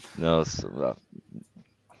 No,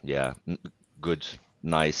 yeah, good,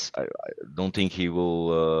 nice. I don't think he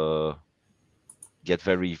will get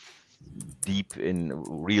very deep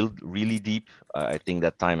really deep. I think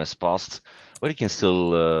that time has passed, but he can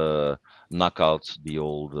still knock out the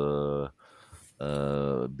old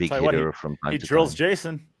big hitter from time to time. He drills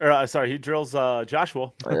Jason, or he drills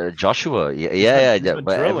Joshua. Joshua, yeah. He's been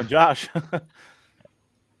drilling Josh.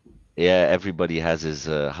 Yeah, everybody has his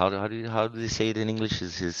how do they say it in English?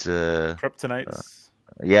 His kryptonite.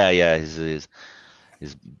 Yeah, his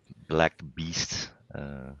black beast.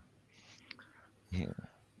 Yeah.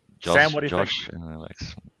 Sam, what do you Josh think? And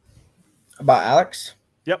Alex. About Alex?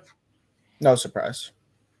 Yep. No surprise.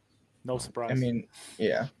 No surprise. I mean,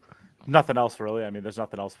 yeah. Nothing else really. I mean, there's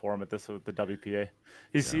nothing else for him with the WPA.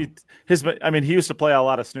 He used to play a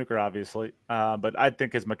lot of snooker, obviously, but I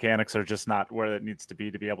think his mechanics are just not where it needs to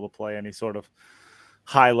be able to play any sort of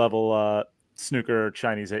high level snooker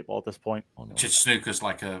Chinese 8-ball at this point. Just snooker's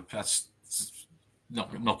that's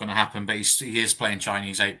not going to happen. But he is playing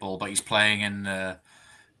Chinese 8-ball, but he's playing in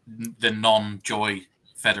the non-Joy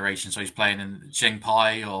Federation, so he's playing in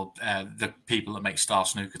Jingpai or the people that make Star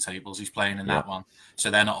Snooker tables. He's playing in that one,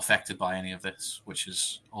 so they're not affected by any of this, which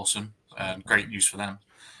is awesome. Great news for them.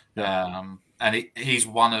 And he's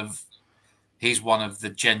one of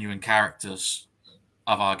the genuine characters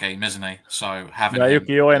of our game, isn't he? So having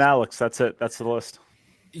Yukio and Alex, that's it. That's the list.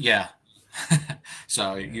 Yeah.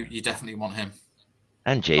 So you definitely want him.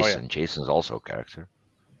 And Jason. Oh, yeah. Jason's also a character.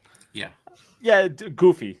 Yeah. Yeah,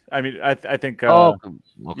 goofy. I mean, I think. Okay.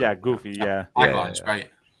 Yeah, goofy. Yeah. It's great.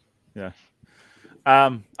 Yeah.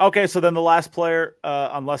 Okay, so then the last player,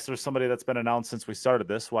 unless there's somebody that's been announced since we started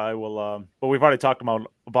this, but we've already talked about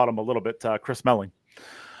him a little bit. Chris Melling.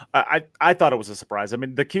 I thought it was a surprise. I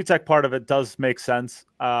mean, the Q-Tech part of it does make sense,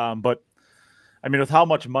 but I mean, with how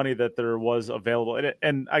much money that there was available,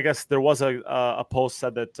 and I guess there was a post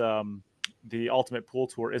said that the Ultimate Pool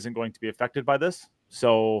Tour isn't going to be affected by this,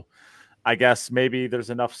 so. I guess maybe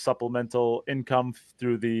there's enough supplemental income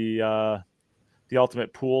through the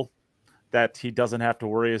Ultimate Pool that he doesn't have to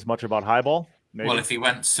worry as much about highball. Maybe. Well,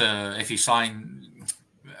 if he signed,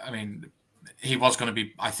 I mean, he was going to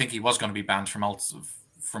be. I think he was going to be banned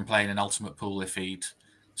from playing an Ultimate Pool if he'd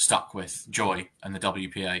stuck with Joy and the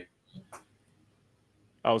WPA.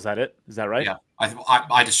 Oh, is that it? Is that right? Yeah,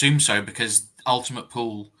 I'd assume so because Ultimate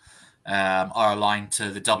Pool. Are aligned to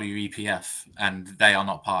the WEPF, and they are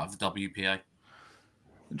not part of the WPA.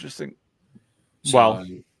 Interesting. So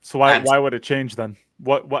why would it change then?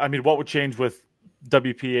 What would change with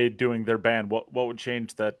WPA doing their ban? What would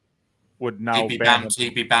change that would now he'd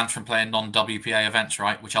be banned from playing non-WPA events,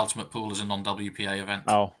 right? Which Ultimate Pool is a non-WPA event.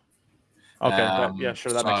 Oh, okay. Yeah,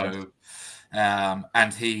 sure, that makes sense.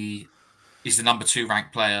 And he's the number 2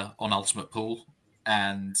 ranked player on Ultimate Pool.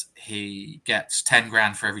 And he gets 10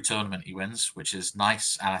 grand for every tournament he wins, which is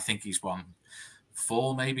nice. And I think he's won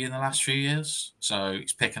 4 maybe in the last few years. So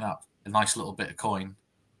he's picking up a nice little bit of coin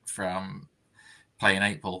from playing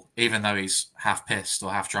 8-ball, even though he's half pissed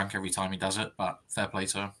or half drunk every time he does it. But fair play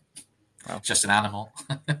to him. Wow. Just an animal.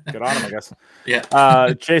 Good on him, I guess.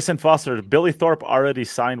 Yeah. Jason Foster, Billy Thorpe already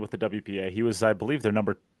signed with the WPA. He was, I believe, their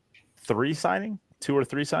number 3 signing, 2 or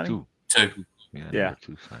 3 signing. 2. Yeah.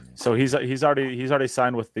 So he's already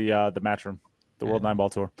signed with the Matchroom, the World 9-Ball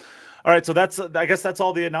Tour. All right, so I guess that's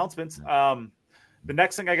all the announcements. The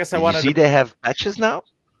next thing I guess I wanted to see they have patches now.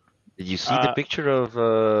 Did you see the picture of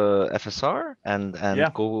FSR and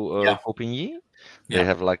Copigny? They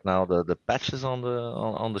have now the patches on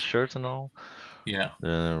the shirt and all. Yeah.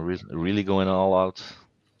 Really going all out.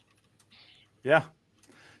 Yeah.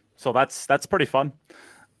 So that's pretty fun.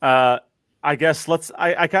 I guess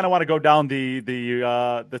I kind of want to go down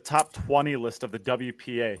the top 20 list of the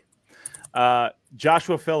WPA.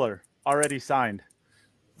 Joshua Filler already signed.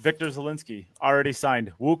 Victor Zelinsky already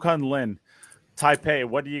signed. Wukun Lin, Taipei.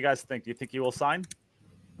 What do you guys think? Do you think he will sign?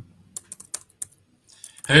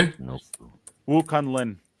 Who? No. Wukun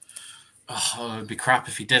Lin. Oh, it would be crap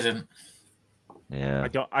if he didn't. Yeah.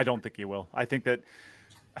 I don't think he will. I think that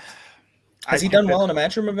Has he done well in a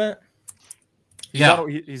matchroom event?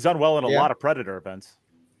 He's done well in a lot of Predator events.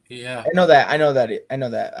 Yeah. I know that. I know that.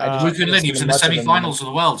 Wukun Lin, he was in the semi-finals of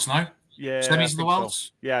the Worlds, no? Yeah. Semis of the Worlds?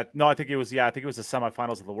 So. Yeah. No, I think he was. Yeah, I think it was the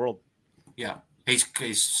semifinals of the World. Yeah.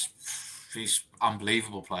 He's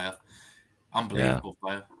unbelievable player. Unbelievable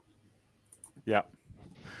player. Yeah.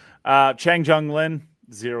 Chang Jung Lin,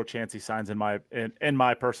 zero chance he signs in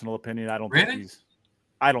my personal opinion. I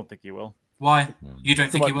don't think he will. Why? You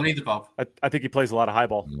don't think he will either, Bob? I think he plays a lot of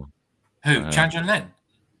highball. Who? Chang Jung Lin?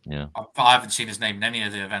 Yeah. I haven't seen his name in any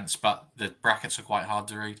of the events, but the brackets are quite hard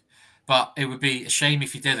to read. But it would be a shame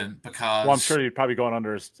if he didn't, because I'm sure he'd probably going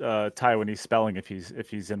under his Taiwanese spelling if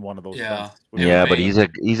he's in one of those events. Yeah, but he's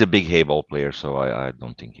a big hayball player, so I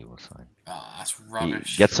don't think he will sign. That's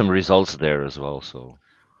rubbish. He gets some results there as well, so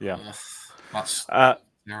yeah. That's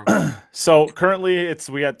so currently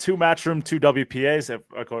we got 2 Matchroom, 2 WPAs.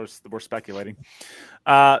 Of course, we're speculating.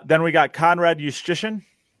 Then we got Conrad Justishin,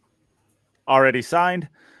 already signed.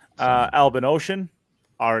 Albin Ocean,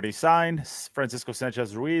 already signed. Francisco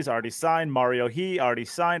Sanchez Ruiz, already signed. Mario He, already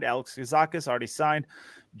signed. Alex Kazakis, already signed.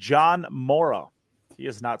 John Mora, he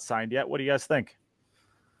is not signed yet. What do you guys think?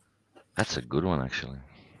 That's a good one, actually.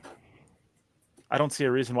 I don't see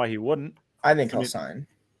a reason why he wouldn't. I think he'll sign.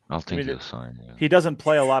 He'll sign. Yeah. He doesn't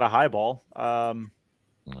play a lot of highball.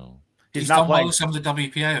 No. He's not playing some of the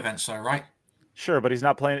WPA events, though, right? Sure, but he's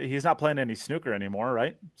not playing any snooker anymore,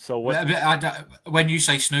 right? So what? When you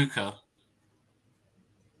say snooker,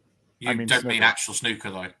 you don't snooker. mean actual snooker,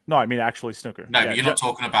 though. No, I mean actually snooker. No, yeah, you're not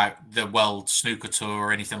talking about the World Snooker Tour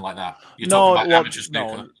or anything like that. You're talking about amateur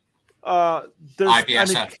snooker. No. There's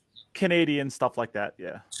IBSF, Canadian stuff like that.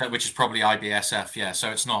 Yeah. So which is probably IBSF. Yeah. So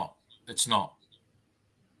it's not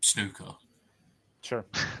snooker. Sure.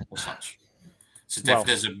 As such.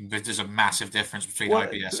 There's a massive difference between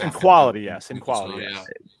IBSF and quality. Yes, in quality.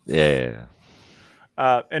 Yeah.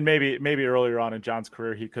 And maybe earlier on in John's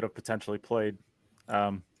career, he could have potentially played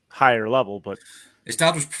higher level, but his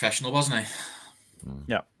dad was professional, wasn't he?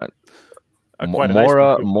 Yeah.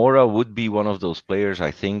 Mora would be one of those players, I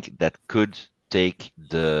think, that could take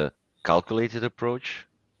the calculated approach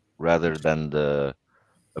rather than the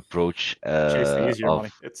approach chasing easier money.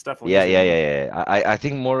 It's definitely yeah. I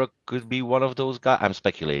think Mora could be one of those guys. I'm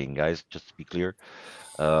speculating, guys, just to be clear.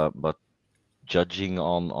 But judging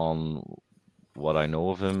on what I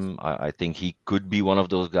know of him, I think he could be one of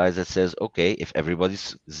those guys that says, okay, if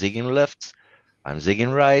everybody's zigging left, I'm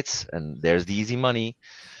zigging right, and there's the easy money,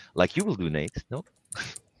 like you will do, Nate. No?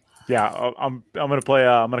 Yeah, I'm gonna play.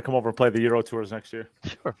 I'm gonna come over and play the Euro Tours next year.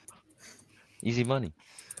 Sure, easy money.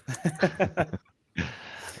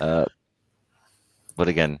 But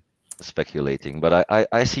again, speculating. But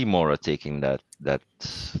I see Mora taking that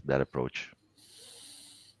approach.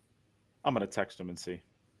 I'm gonna text him and see.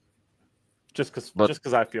 Just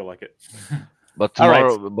because I feel like it. But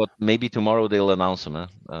tomorrow, but maybe tomorrow they'll announce him.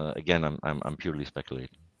 Again, I'm purely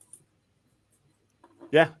speculating.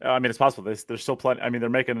 Yeah, I mean it's possible. There's still plenty. I mean they're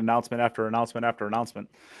making announcement after announcement after announcement,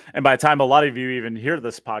 and by the time a lot of you even hear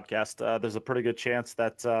this podcast, there's a pretty good chance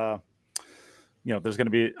that there's going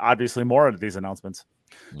to be obviously more of these announcements.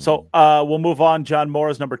 So we'll move on. John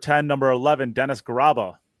Mora's number 10, number 11, Dennis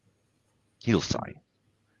Garaba. He'll sign.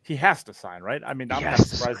 He has to sign, right? I mean, I'm not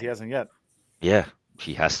surprised he hasn't yet. Yeah,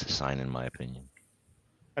 he has to sign, in my opinion.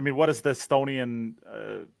 I mean, what is the Estonian?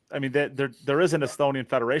 I mean, there is an Estonian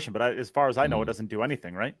federation, but as far as I know, it doesn't do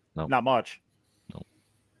anything, right? No. Not much. No.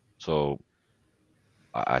 So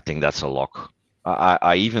I think that's a lock.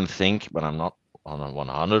 I even think, but I'm not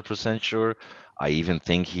 100% sure. I even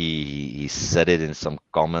think he said it in some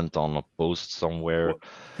comment on a post somewhere. Well,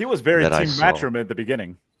 he was very team Matchroom at the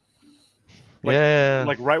beginning.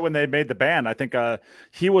 Like right when they made the ban, I think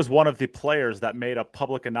he was one of the players that made a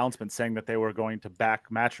public announcement saying that they were going to back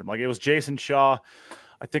Matchroom. Like it was Jason Shaw,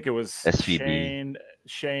 I think it was SVB.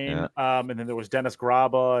 Shane, and then there was Dennis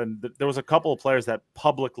Graba, and there was a couple of players that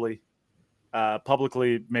publicly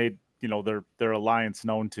made their alliance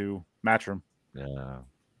known to Matchroom. Yeah,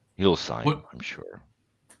 he'll sign. I'm sure.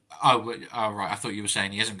 Oh, right. I thought you were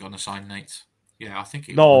saying he isn't going to sign, Nate. Yeah, I think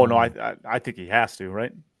he. No. I think he has to,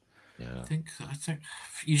 right? Yeah. I think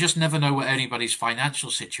you just never know what anybody's financial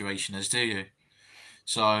situation is, do you?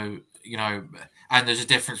 So, and there's a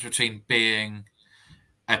difference between being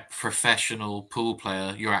a professional pool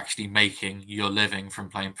player, you're actually making your living from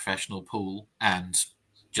playing professional pool, and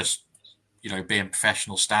just being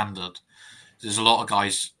professional standard. There's a lot of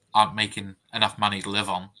guys aren't making enough money to live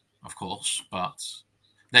on, of course, but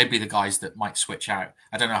they'd be the guys that might switch out.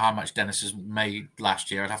 I don't know how much Dennis has made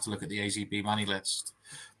last year. I'd have to look at the AZB money list.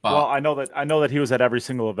 But Well, I know that he was at every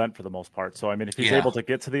single event for the most part. So I mean, if he's able to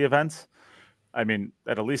get to the events, I mean,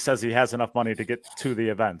 that at least says he has enough money to get to the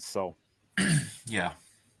events. So yeah,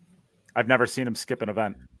 I've never seen him skip an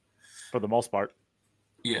event for the most part.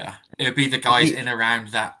 Yeah, it'd be the guys in around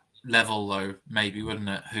that level, though, maybe, wouldn't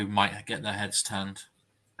it, who might get their heads turned.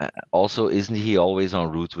 Also, isn't he always en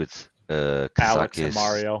route with Alex and Kazakis,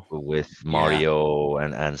 Mario. with Mario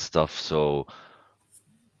and stuff? So,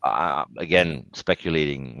 again,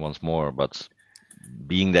 speculating once more, but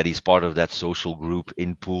being that he's part of that social group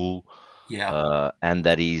in pool, and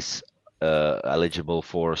that he's eligible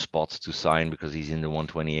for spots to sign because he's in the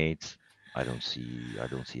 128, I don't see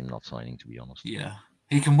him not signing, to be honest. Yeah,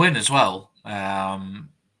 he can win as well.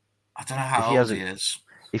 I don't know how old he is.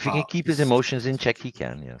 If he can keep his emotions in check, he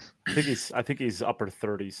can. Yes. I think he's upper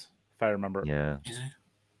 30s, if I remember. Yeah. Is he?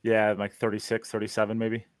 Yeah, like 36, 37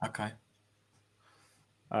 maybe. Okay.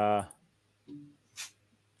 The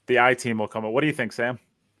I team will come up. What do you think, Sam?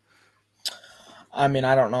 I mean,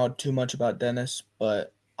 I don't know too much about Dennis,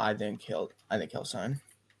 but I think he'll sign.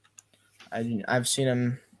 I've seen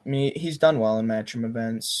him. I mean, he's done well in matchroom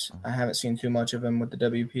events. I haven't seen too much of him with the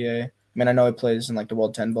WPA. I mean, I know he plays in like the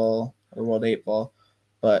World 10 ball or the World 8 ball,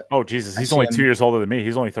 but oh Jesus, he's only 2 years older than me.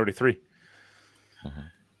 He's only 33. Mm-hmm.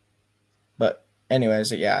 But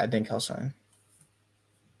anyways, yeah, I think he'll sign.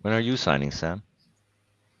 When are you signing, Sam?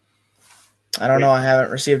 I don't know. I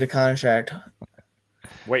haven't received a contract.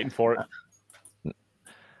 Waiting for it.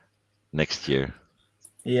 Next year.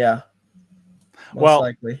 Yeah. Most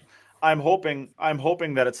likely. I'm hoping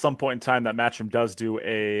that at some point in time that Matchroom does do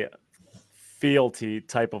a fealty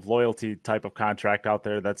type of loyalty type of contract out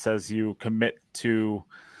there that says you commit to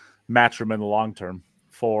Matchroom in the long term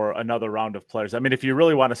for another round of players. I mean, if you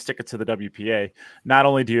really want to stick it to the WPA, not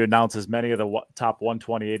only do you announce as many of the top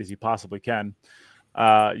 128 as you possibly can,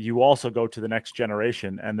 you also go to the next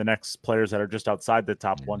generation and the next players that are just outside the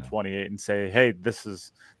top 128 and say, hey, this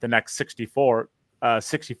is the next 64,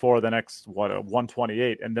 the next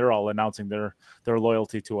 128, and they're all announcing their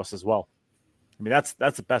loyalty to us as well. I mean, that's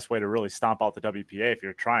the best way to really stomp out the WPA if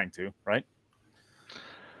you're trying to, right?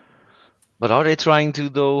 But are they trying to,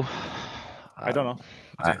 though? I don't know.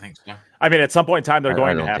 I don't think so. I mean, at some point in time, they're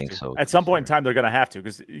going to have to. So, at some point in time, they're going to have to,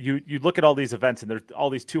 because you look at all these events and there's all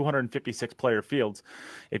these 256 player fields.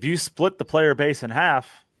 If you split the player base in half,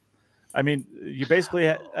 I mean, you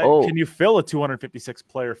basically can you fill a 256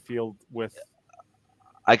 player field with?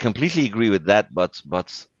 I completely agree with that, but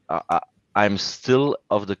I'm still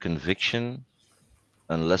of the conviction,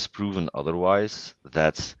 unless proven otherwise,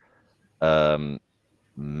 that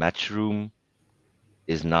Matchroom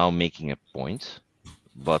is now making a point,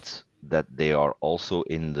 but that they are also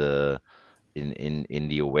in the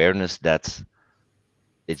awareness that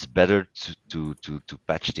it's better to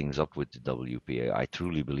patch things up with the WPA. I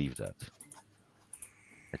truly believe that.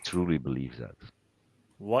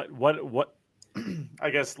 What I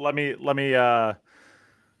guess let me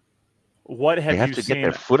what have they have you to seen? Get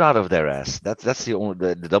their foot out of their ass. That's the only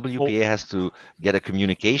the WPA has to get a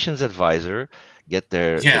communications advisor, get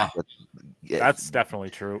their that's definitely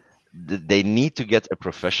true. They need to get a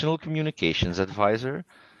professional communications advisor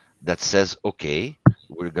that says, okay,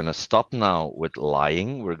 we're going to stop now with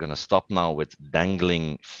lying. We're going to stop now with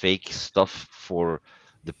dangling fake stuff for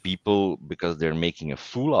the people because they're making a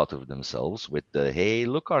fool out of themselves with the, hey,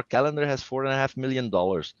 look, our calendar has $4.5 million.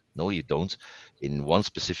 No, you don't. In one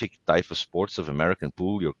specific type of sports of American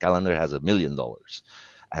pool, your calendar has $1 million.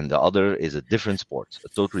 And the other is a different sport, a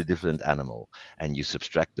totally different animal. And you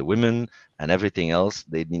subtract the women and everything else.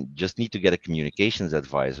 They just need to get a communications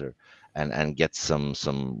advisor and get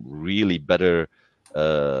some really better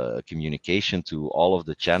communication to all of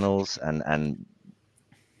the channels and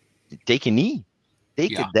take a knee.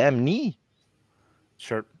 Take a damn knee.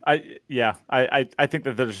 Sure. I think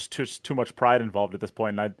that there's just too much pride involved at this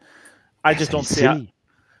point. And I just don't see how,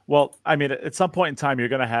 well, I mean, at some point in time, you're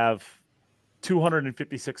going to have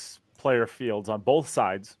 256 player fields on both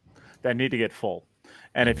sides that need to get full.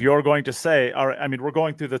 And if you're going to say, all right, I mean, we're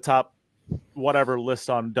going through the top whatever list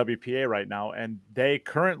on WPA right now, and they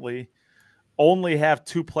currently only have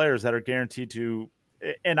 2 players that are guaranteed to,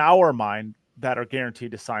 in our mind, that are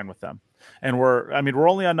guaranteed to sign with them. And we're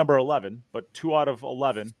only on number 11, but 2 out of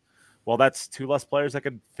 11, well, that's 2 less players that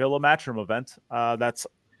could fill a Matchroom event. That's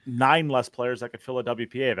 9 less players that could fill a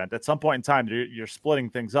WPA event. At some point in time, you're splitting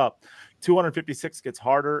things up. 256 gets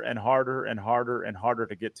harder and harder and harder and harder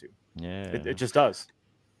to get to. Yeah, it just does.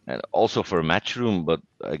 And also for Matchroom, but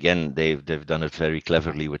again, they've done it very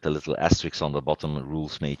cleverly with a little asterisk on the bottom.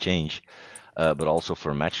 Rules may change, but also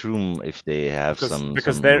for Matchroom, if they have because some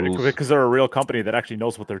they're rules, because they're a real company that actually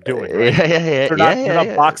knows what they're doing, right? yeah, They're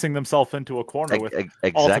not boxing themselves into a corner with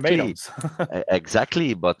exactly. ultimatums.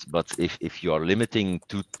 Exactly, but if you are limiting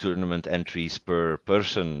 2 tournament entries per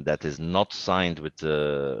person that is not signed with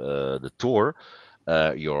the tour,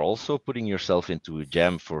 you're also putting yourself into a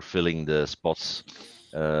jam for filling the spots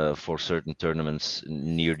for certain tournaments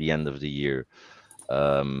near the end of the year.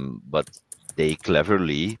 But they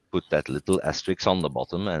cleverly put that little asterisk on the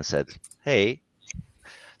bottom and said, "Hey,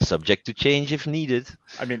 subject to change if needed."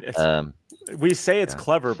 I mean, Um, we say it's yeah.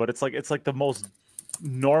 clever, but it's like the most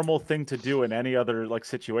normal thing to do in any other like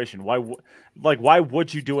situation. Why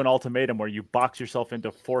would you do an ultimatum where you box yourself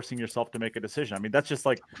into forcing yourself to make a decision? I mean, that's just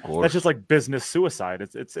like Of course. business suicide.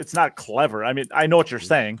 It's not clever. I mean, I know what you're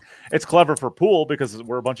saying. It's clever for pool because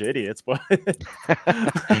we're a bunch of idiots, but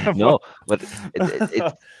No, but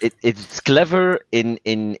it's clever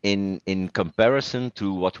in comparison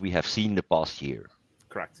to what we have seen the past year.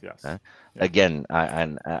 correct. Yes. Uh, Yeah. Again,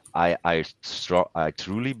 I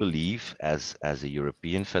truly believe as a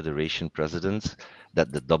European Federation president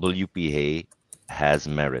that the WPA has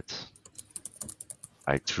merit.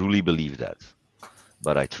 I truly believe that.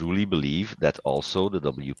 But I truly believe that also the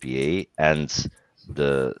WPA and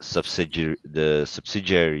the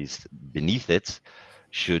subsidiaries beneath it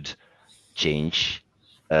should change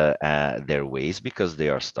their ways because they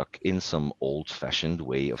are stuck in some old-fashioned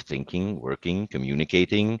way of thinking, working,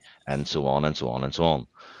 communicating, and so on and so on and so on.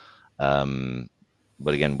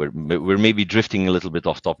 But again, we're maybe drifting a little bit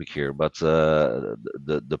off topic here. But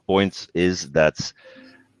the point is that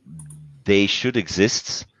they should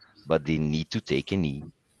exist, but they need to take a knee.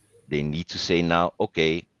 They need to say now,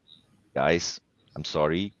 okay, guys, I'm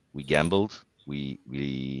sorry, we gambled,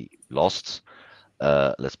 we lost.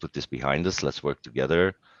 Let's put this behind us. Let's work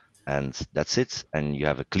together, and that's it. And you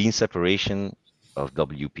have a clean separation of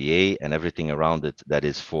WPA and everything around it that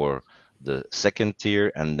is for the second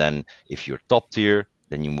tier. And then if you're top tier,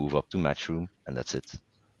 then you move up to Matchroom, and that's it.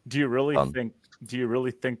 Do you really Done. think? Do you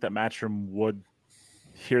really think that Matchroom would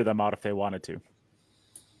hear them out if they wanted to?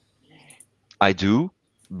 I do,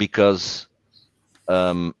 because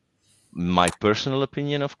my personal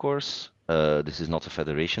opinion, of course, this is not a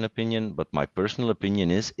federation opinion, but my personal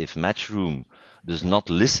opinion is if Matchroom does not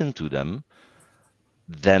listen to them,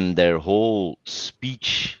 then their whole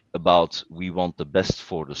speech about we want the best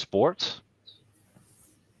for the sport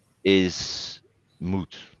is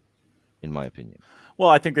moot, in my opinion. Well,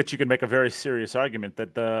 I think that you can make a very serious argument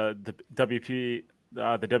that the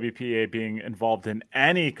WPA being involved in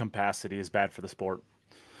any capacity is bad for the sport.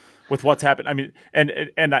 With what's happened, I mean, and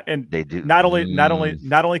They do. not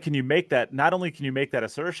only can you make that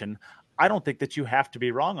assertion, I don't think that you have to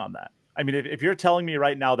be wrong on that. I mean, if you're telling me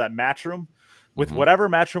right now that Matchroom, with whatever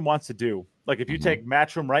Matchroom wants to do, like if you take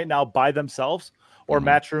Matchroom right now by themselves or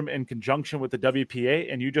Matchroom in conjunction with the WPA,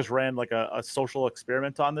 and you just ran like a social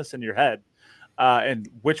experiment on this in your head, and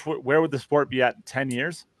where would the sport be at in 10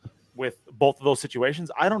 years? With both of those situations,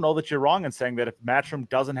 I don't know that you're wrong in saying that if Matchroom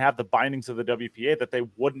doesn't have the bindings of the WPA, that they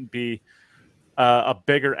wouldn't be a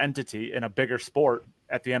bigger entity in a bigger sport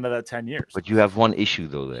at the end of that 10 years. But you have one issue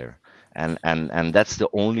though there, and that's the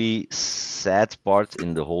only sad part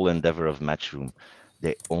in the whole endeavor of Matchroom.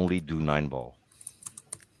 They only do 9-ball.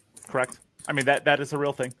 Correct. I mean that is a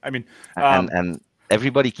real thing. I mean, and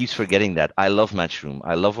everybody keeps forgetting that. I love Matchroom.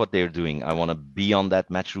 I love what they're doing. I want to be on that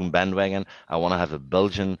Matchroom bandwagon. I want to have a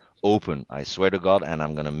Belgian Open. I swear to God, and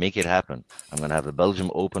I'm going to make it happen. I'm going to have a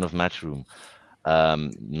Belgium Open of Matchroom.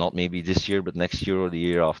 Not maybe this year, but next year or the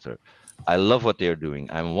year after. I love what they're doing.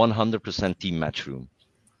 I'm 100% team Matchroom.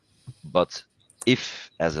 But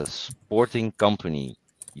if, as a sporting company,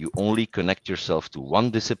 you only connect yourself to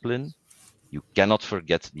one discipline, you cannot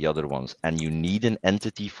forget the other ones, and you need an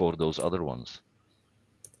entity for those other ones.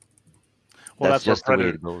 Well, that's just the way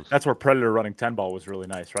it goes. That's where Predator running 10-ball was really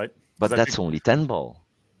nice, right? But that's only 10-ball.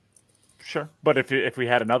 Sure, but if we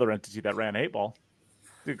had another entity that ran 8-ball,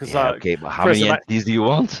 because okay, but how many entities do you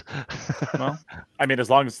want? Well, I mean, as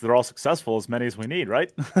long as they're all successful, as many as we need,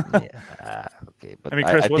 right? Yeah, okay, but I mean,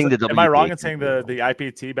 Chris, I think am I wrong in saying the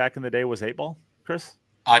IPT back in the day was 8-ball, Chris?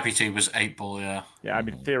 IPT was 8-ball, yeah. Yeah, I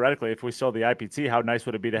mean, theoretically, if we saw the IPT, how nice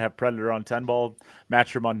would it be to have Predator on 10-ball,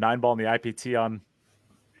 Matchroom on 9-ball, and the IPT on?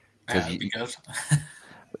 Yeah, it'd be good.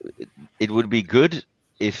 It would be good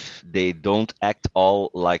if they don't act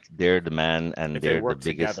all like they're the man and they're the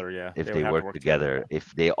biggest. Together, yeah. If they work together,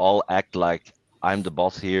 if they all act like I'm the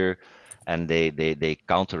boss here, and they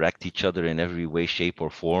counteract each other in every way, shape,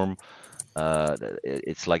 or form,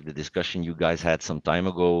 It's like the discussion you guys had some time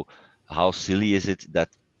ago. How silly is it that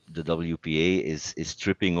the WPA is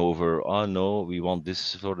tripping over? Oh no, we want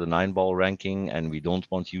this for the 9-ball ranking, and we don't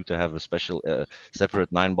want you to have a special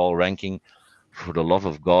separate 9-ball ranking. For the love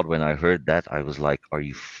of God, when I heard that, I was like, "Are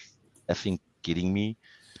you effing kidding me?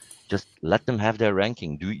 Just let them have their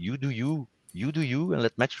ranking. You do you, and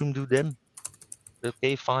let Matchroom do them.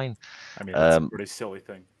 Okay, fine." I mean, that's a Um, pretty silly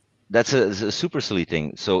thing. that's a super silly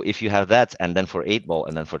thing. So if you have that, and then for 8-ball,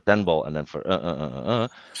 and then for 10-ball, and then for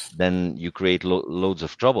then you create loads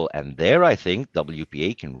of trouble. And there, I think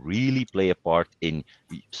WPA can really play a part in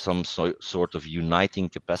some sort of uniting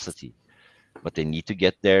capacity. But they need to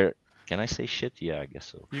get their. Can I say shit? Yeah, I guess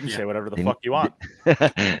so. You can Yeah. say whatever the fuck you want.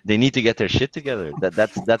 They need to get their shit together.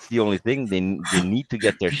 That's the only thing. They need to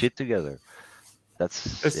get their shit together.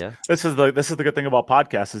 That's yeah. This is the good thing about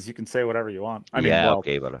podcasts is you can say whatever you want. I mean, Yeah, well,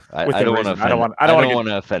 okay, but I within don't want to reason. I offend. don't want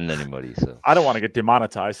to offend anybody. So I don't want to get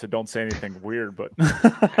demonetized, so don't say anything weird. But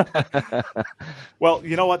well,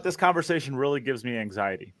 you know what? This conversation really gives me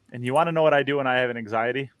anxiety. And you want to know what I do when I have an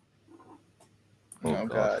anxiety? Oh,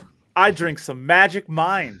 God. I drink some Magic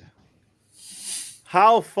Mind.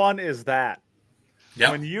 How fun is that?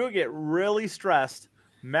 Yeah. When you get really stressed,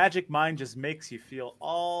 Magic Mind just makes you feel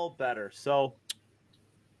all better. So,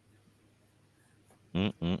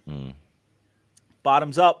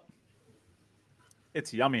 bottoms up.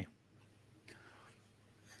 It's yummy.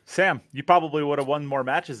 Sam, you probably would have won more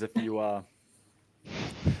matches if you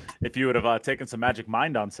would have taken some Magic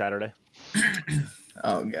Mind on Saturday.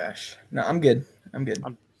 Oh gosh, no, I'm good. I'm good.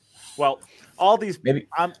 Well, all these Maybe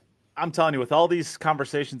I'm telling you, with all these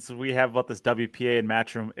conversations that we have about this WPA and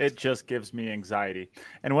Matchroom, it just gives me anxiety.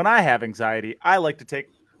 And when I have anxiety, I like to take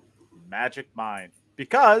Magic Mind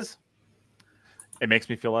because it makes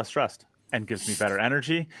me feel less stressed and gives me better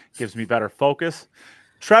energy, gives me better focus.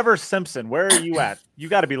 Trevor Simpson, where are you at? You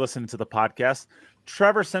got to be listening to the podcast.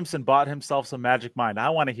 Trevor Simpson bought himself some Magic Mind. I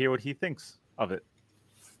want to hear what he thinks of it.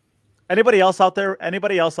 Anybody else out there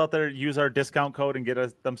use our discount code and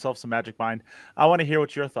get themselves some Magic Mind? I want to hear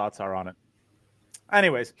what your thoughts are on it.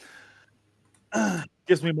 Anyways,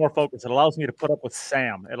 gives me more focus. It allows me to put up with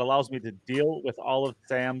Sam. It allows me to deal with all of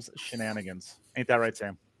Sam's shenanigans. Ain't that right,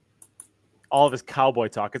 Sam? All of his cowboy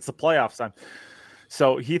talk. It's the playoffs time.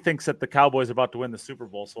 So he thinks that the Cowboys are about to win the Super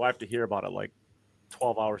Bowl. So I have to hear about it like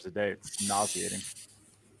 12 hours a day. It's nauseating.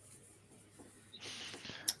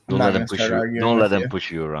 don't let them push you. Don't let them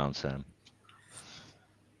push you around, Sam.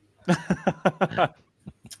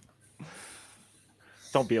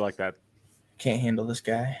 Don't be like that. Can't handle this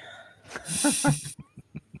guy.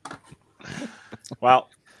 Well,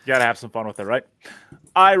 you got to have some fun with it, right?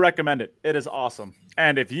 I recommend it. It is awesome.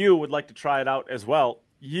 And if you would like to try it out as well,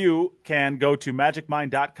 you can go to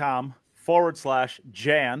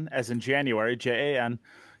magicmind.com/Jan, as in January, JAN,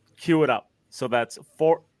 queue it up. So that's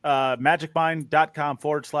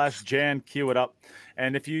magicmind.com/Jan, queue it up.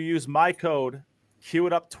 And if you use my code, queue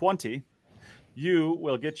it up 20, you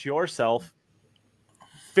will get yourself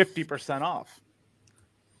 50% off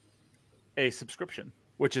a subscription,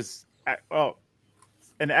 which is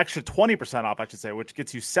an extra 20% off, I should say, which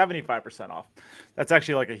gets you 75% off. That's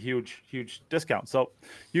actually like a huge, huge discount. So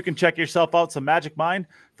you can check yourself out some Magic Mind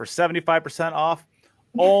for 75% off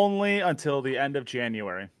only until the end of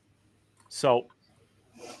January. So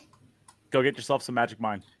go get yourself some Magic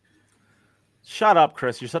Mind. Shut up,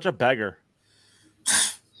 Chris. You're such a beggar.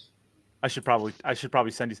 I should probably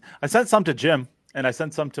send you. I sent some to Jim and I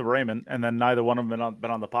sent some to Raymond, and then neither one of them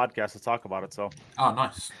been on the podcast to talk about it. So, oh,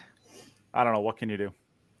 nice. I don't know. What can you do?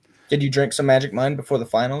 Did you drink some Magic Mind before the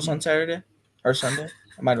finals on Saturday or Sunday?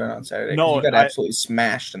 It might have been on Saturday. No, you got absolutely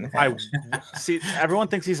smashed in the finals. See, everyone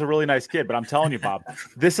thinks he's a really nice kid, but I'm telling you, Bob,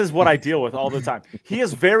 this is what I deal with all the time. He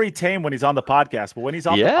is very tame when he's on the podcast, but when he's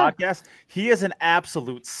off the podcast, he is an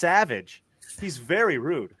absolute savage. He's very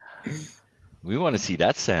rude. We want to see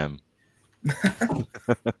that, Sam.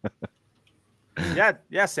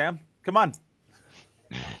 Yeah, Sam. Come on.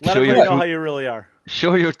 Let everybody know how you really are.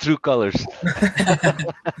 Show your true colors.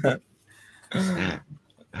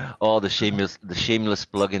 Oh, the shameless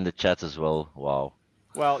plug in the chat as well. Wow.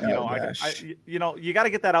 Well, you got to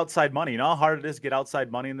get that outside money. You know how hard it is to get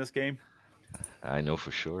outside money in this game? I know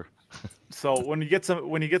for sure. So when you get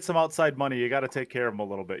some outside money, you got to take care of them a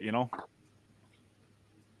little bit, you know?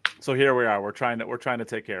 So here we are. We're trying to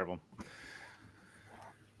take care of them.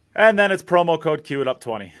 And then it's promo code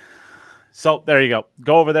QItUp20. So there you go.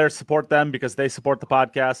 Go over there, support them because they support the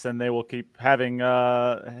podcast, and they will keep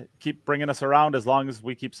keep bringing us around as long as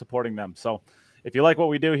we keep supporting them. So if you like what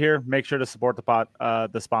we do here, make sure to support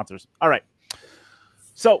the sponsors. All right.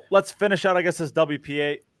 So let's finish out, I guess, this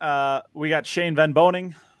WPA. we got Shane Van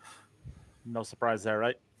Boning. No surprise there,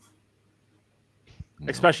 right? No.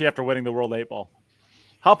 Especially after winning the World 8 Ball.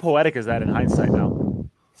 How poetic is that in hindsight now?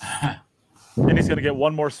 And he's going to get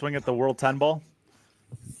one more swing at the World 10 Ball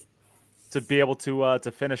to be able to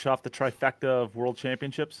finish off the trifecta of World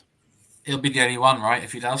Championships. He'll be the only one, right,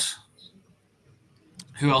 if he does?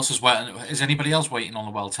 Who else is waiting? Is anybody else waiting on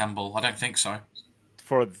the World 10 Ball? I don't think so.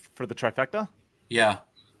 For the trifecta? Yeah.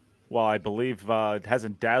 Well, I believe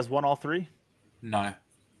hasn't Daz won all three? No.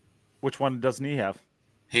 Which one doesn't he have?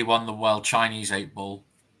 He won the World Chinese 8 Ball.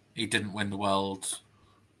 He didn't win the World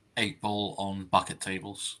 8 Ball on bucket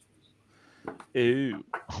tables. Ew.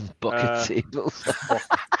 On bucket tables.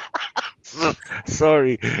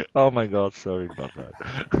 Sorry. Oh my God. Sorry about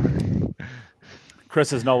that.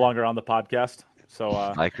 Chris is no longer on the podcast, so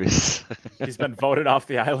Hi, Chris. he's been voted off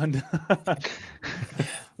the island.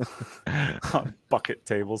 On bucket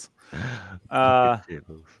tables. Bucket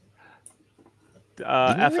tables.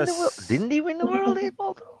 FS. Didn't he win the World 8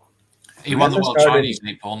 Ball though? He won the FS World started- Chinese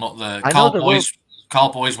 8 Ball, not the... I know Carl the Boys.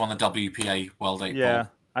 Carl Boys won the WPA World 8 Yeah,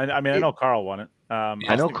 Ball. I mean, I know Carl won it.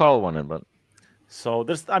 I know Carl won it, but So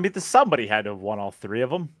somebody had to have won all three of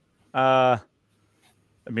them. I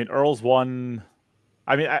mean, Earl's won.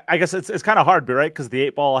 I mean, I guess it's kind of hard, right? Because the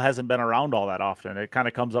 8 Ball hasn't been around all that often. It kind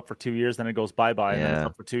of comes up for 2 years, then it goes bye-bye, and then it's Yeah.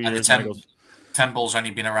 up for 2 And the years. And 10, it goes... 10 Ball's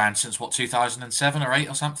only been around since, 2007 or 8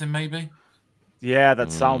 or something, maybe? Yeah,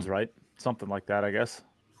 that sounds right. Something like that, I guess.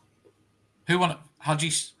 Who won it? How'd you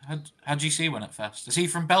see win it first? Is he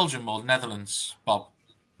from Belgium or Netherlands, Bob?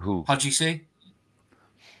 who? How'd you see?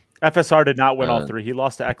 FSR did not win all three. He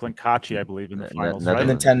lost to Eklund Kachi, I believe, in the finals, right? In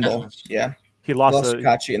the Netherlands. 10 ball. Yeah. He Lost lost to the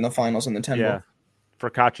Kachi in the finals in the 10 yeah ball. for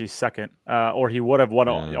Kachi's second, or he would have won,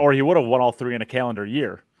 or he would have won all three in a calendar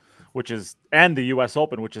year, and the U.S.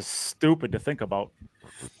 Open, which is stupid to think about.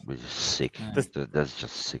 Which is sick. This- That's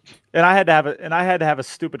just sick. And I had to have a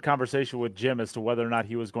stupid conversation with Jim as to whether or not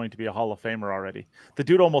he was going to be a Hall of Famer already. The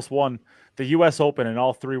dude almost won the U.S. Open and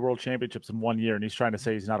all three World Championships in 1 year, and he's trying to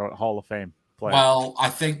say he's not a Hall of Fame player. Well, I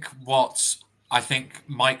think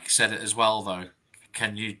Mike said it as well, though.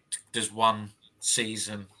 Does one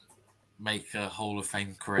season make a Hall of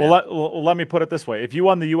Fame career? Well, let me put it this way: if you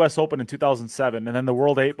won the U.S. Open in 2007, and then the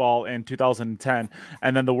World 8 Ball in 2010,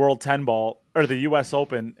 and then the World 10 Ball or the U.S.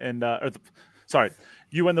 Open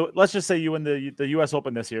you win the. Let's just say you win the U.S.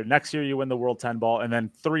 Open this year. Next year you win the World 10 Ball, and then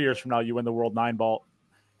 3 years from now you win the World 9 Ball.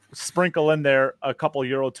 Sprinkle in there a couple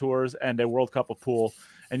Euro tours and a World Cup of pool,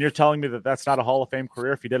 and you're telling me that that's not a Hall of Fame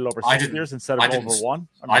career if you did it over 6 years instead of over one?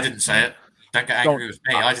 I didn't say it. Don't get angry with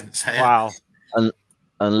me. I didn't say it. Wow.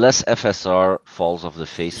 Unless FSR falls off the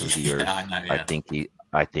face of the Yeah, earth, I know, yeah.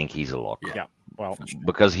 I think he's a lock. Yeah. Well,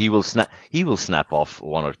 Because he will snap off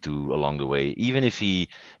one or two along the way, even if he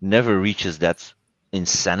never reaches that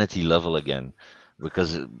insanity level again.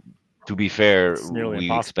 Because to be fair, It's nearly we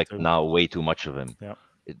impossible expect to. now way too much of him. Yeah.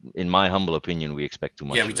 In my humble opinion, we expect too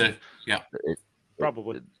much. Yeah, we of him. do. Yeah.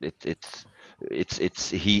 probably.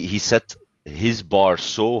 He set his bar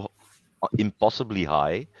so impossibly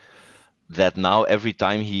high that now every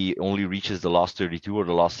time he only reaches the last 32 or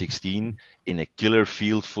the last 16 in a killer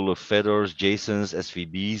field full of Fedors, Jasons,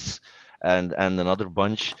 SVBs, and another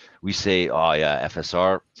bunch, we say, oh yeah,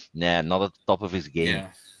 FSR, nah, not at the top of his game. Yeah.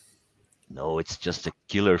 No, it's just a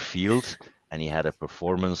killer field, and he had a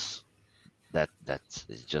performance that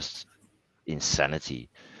is just insanity.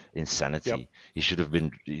 Yep. He should have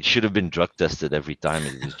been drug tested every time.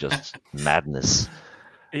 It was just madness.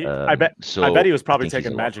 I bet he was probably I think he's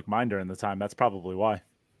taking a lock. Magic Mind during the time. That's probably why.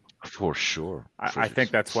 For sure. I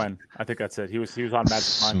think that's when. I think that's it. He was on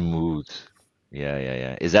Magic Mind. Smooth.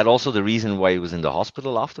 Yeah. Is that also the reason why he was in the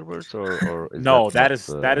hospital afterwards, or is No, that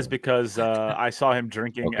not, is because I saw him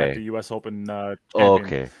drinking at Okay. the U.S. Open. Oh, champion,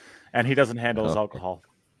 okay. and he doesn't handle his Okay. alcohol.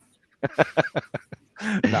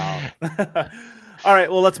 No. All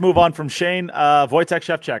right, well, let's move on from Shane. Wojtek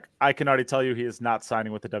Shevchuk. I can already tell you he is not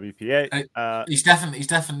signing with the WPA. He's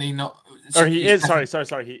definitely not. Or he he's is.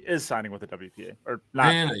 Sorry. He is signing with the WPA, or not?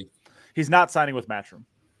 Really? He's not signing with Matchroom.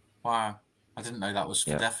 Wow. I didn't know that was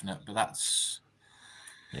for Yeah. definite, but that's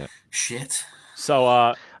shit.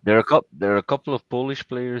 So there are a couple of Polish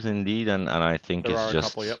players indeed, and I think there it's are a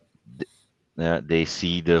just couple. Yep. they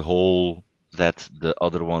see the hole that the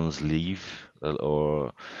other ones leave,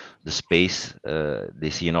 or the space. They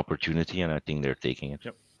see an opportunity, and I think they're taking it.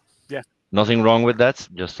 Yep. Yeah. Nothing wrong with that.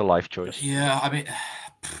 Just a life choice. Yeah, I mean,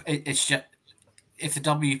 it's just if the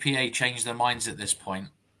WPA change their minds at this point,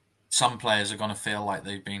 some players are going to feel like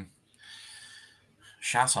they've been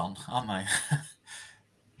shat on, aren't they?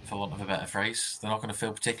 for want of a better phrase. They're not going to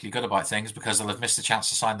feel particularly good about things because they'll have missed a chance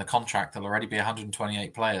to sign the contract. There'll already be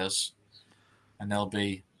 128 players, and they'll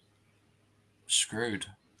be screwed.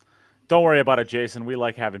 Don't worry about it, Jason. We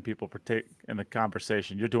like having people partake in the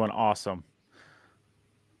conversation. You're doing awesome.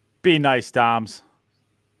 Be nice, Doms.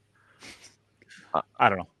 I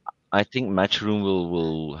don't know. I think Matchroom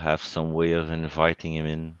will have some way of inviting him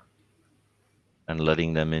in and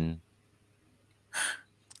letting them in.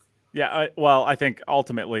 Yeah, well, I think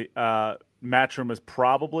ultimately Matchroom is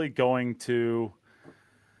probably going to.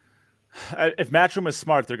 If Matchroom is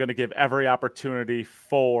smart, they're going to give every opportunity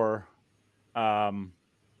for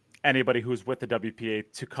anybody who's with the WPA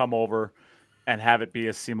to come over and have it be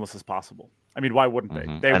as seamless as possible. I mean, why wouldn't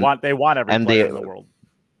they? They want every player in the world.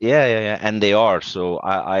 Yeah, and they are. So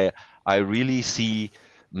I really see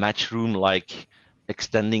Matchroom like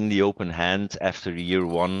extending the open hand after year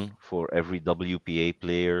one for every WPA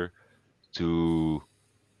player to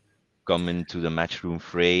come into the Matchroom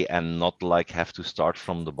fray and not like have to start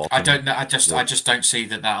from the bottom. I don't know. I just don't see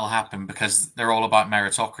that'll happen because they're all about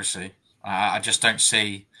meritocracy. I just don't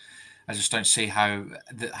see how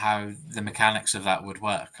the mechanics of that would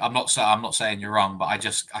work. I'm not saying you're wrong, but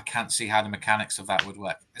I can't see how the mechanics of that would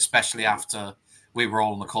work, especially after we were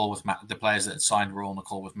all on the call with the players that had signed were all on the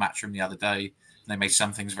call with Matchroom the other day. And they made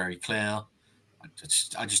some things very clear.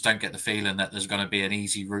 I just don't get the feeling that there's going to be an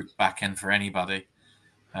easy route back in for anybody.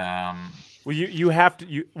 Well, you have to.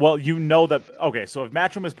 You know that. Okay, so if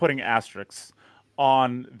Matchroom is putting asterisks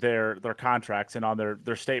on their contracts and on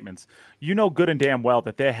their statements, you know good and damn well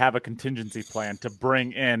that they have a contingency plan to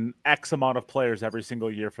bring in X amount of players every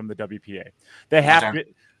single year from the WPA. They have to.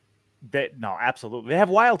 No, absolutely. They have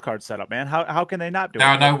wild cards set up, man. How can they not do it? There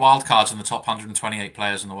are no wild cards in the top 128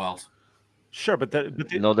 players in the world. Sure, but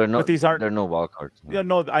no, they're not. But these aren't. There are no wild cards. No. Yeah,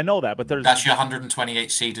 no, I know that, but that's your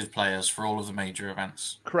 128 seeded players for all of the major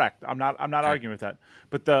events. Correct. I'm not arguing with that.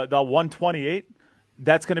 But the 128,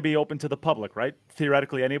 that's going to be open to the public, right?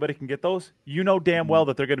 Theoretically, anybody can get those. You know damn well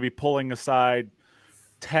that they're going to be pulling aside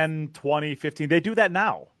 10, 20, 15. They do that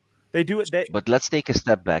now. They do it. But let's take a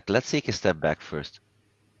step back. Let's take a step back first.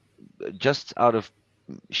 Just out of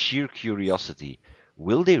sheer curiosity,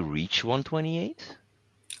 will they reach 128?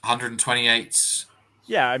 128.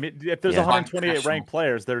 Yeah, I mean, if there's 128 ranked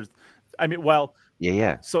players,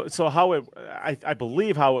 Yeah. So how it, I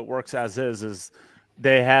believe how it works as is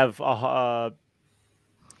they have signed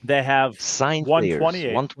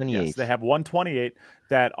 128. 128. Yes, they have 128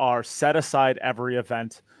 that are set aside every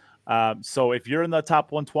event. So if you're in the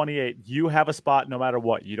top 128, you have a spot no matter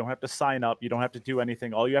what. You don't have to sign up. You don't have to do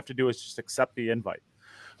anything. All you have to do is just accept the invite.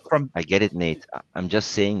 I get it, Nate. I'm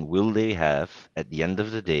just saying, will they have, at the end of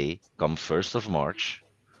the day, come 1st of March,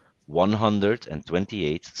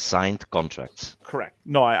 128 signed contracts? Correct.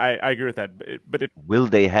 No, I agree with that. But will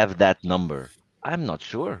they have that number? I'm not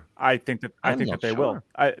sure. I think that they will.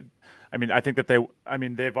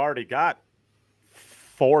 They've already got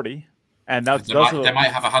 40, and they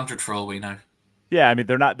might have 100 for all we know. Yeah, I mean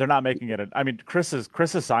they're not making it. I mean Chris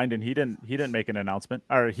is signed and he didn't make an announcement,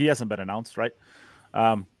 or he hasn't been announced, right?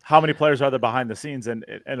 How many players are there behind the scenes, and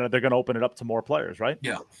they're going to open it up to more players, right?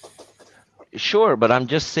 Yeah. Sure, but I'm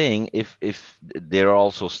just saying if they're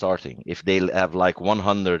also starting, if they have like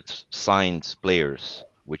 100 signed players,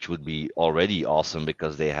 which would be already awesome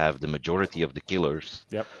because they have the majority of the killers,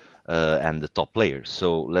 and the top players.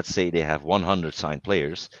 So let's say they have 100 signed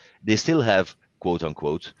players, they still have quote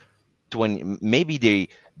unquote 20. Maybe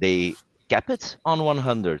they cap it on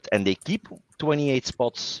 100 and they keep 28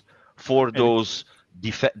 spots for those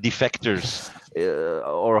defectors,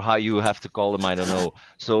 or how you have to call them, I don't know.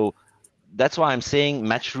 So that's why I'm saying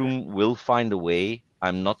Matchroom will find a way.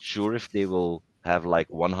 I'm not sure if they will have like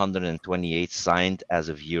 128 signed as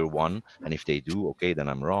of year one, and if they do, okay, then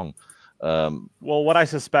I'm wrong. Well, what I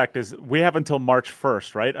suspect is we have until March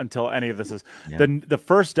 1st, right? Until any of this is the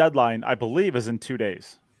first deadline, I believe, is in 2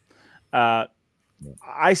 days. I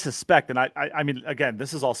suspect, and I mean, again,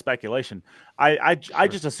 this is all speculation. I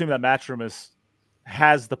just assume that Matchroom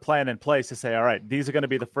has the plan in place to say, all right, these are going to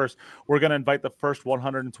be the first. We're going to invite the first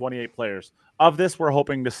 128 players. Of this, we're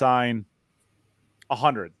hoping to sign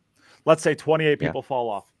 100. Let's say 28 people fall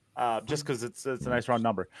off, just because it's a nice round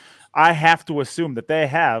number. I have to assume that they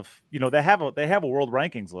have a world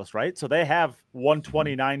rankings list, right? So they have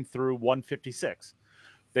 129 through 156.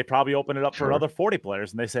 They probably open it up for another 40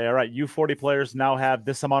 players, and they say, all right, you 40 players now have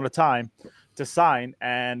this amount of time to sign.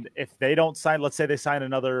 And if they don't sign, let's say they sign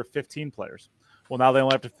another 15 players. Well, now they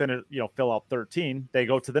only have to fill out 13. They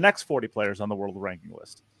go to the next 40 players on the world ranking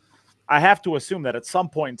list. I have to assume that at some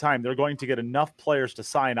point in time, they're going to get enough players to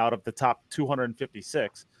sign out of the top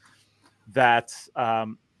 256 that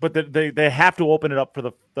but they have to open it up for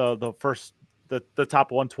the first the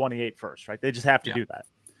top 128 first, right? They just have to do that.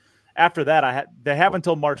 After that, they have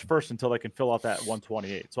until March 1st until they can fill out that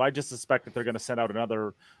 128. So I just suspect that they're going to send out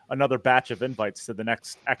another batch of invites to the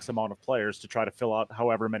next X amount of players to try to fill out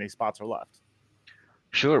however many spots are left.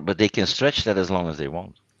 Sure, but they can stretch that as long as they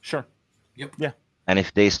want. Sure. Yep. Yeah. And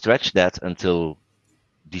if they stretch that until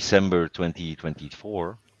December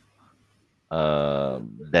 2024,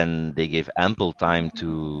 then they give ample time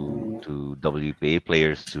to WPA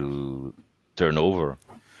players to turn over.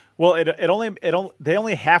 Well, they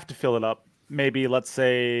only have to fill it up maybe, let's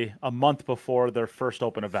say, a month before their first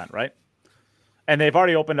open event, right? And they've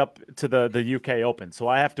already opened up to the UK Open, so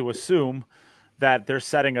I have to assume that they're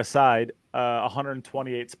setting aside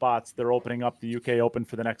 128 spots. They're opening up the UK Open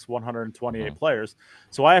for the next 128 players.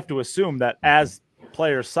 So I have to assume that as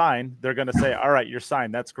players sign, they're going to say, all right, you're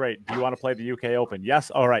signed. That's great. Do you want to play the UK Open?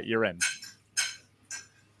 Yes. All right, you're in.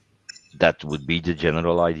 That would be the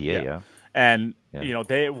general idea, yeah. And,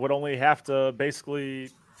 they would only have to basically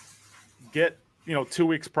get, 2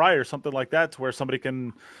 weeks prior, something like that, to where somebody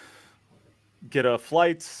can get a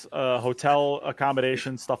flights, hotel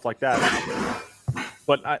accommodation, stuff like that.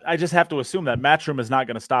 But I just have to assume that Matchroom is not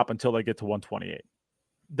going to stop until they get to 128.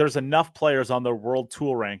 There's enough players on their world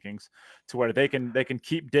tool rankings to where they can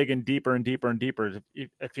keep digging deeper and deeper and deeper.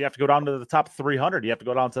 If you have to go down to the top 300, you have to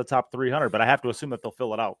go down to the top 300. But I have to assume that they'll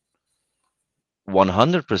fill it out.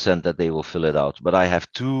 100% that they will fill it out. But I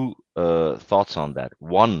have two thoughts on that.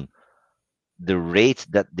 One, the rate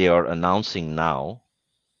that they are announcing now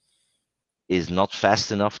is not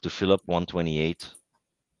fast enough to fill up 128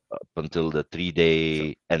 up until the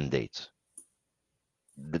 3-day end date.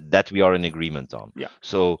 That we are in agreement on. Yeah.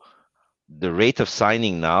 So the rate of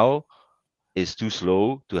signing now is too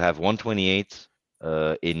slow to have 128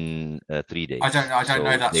 in 3 days. I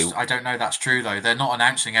don't know that's true though. They're not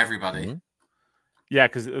announcing everybody. Mm-hmm. Yeah,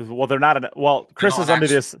 because they're not. Chris is under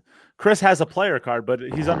this. Chris has a player card, but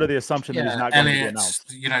he's under the assumption that he's not going to be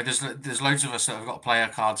announced. There's loads of us that have got player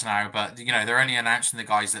cards now, but they're only announcing the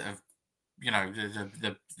guys that have,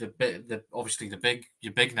 the obviously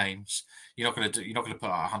your big names. You're not going to put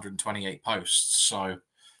out 128 posts. So,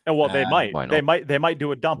 they might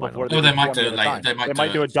do a dump of where they might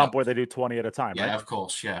do a dump where they do 20 at a time. Yeah, right? Of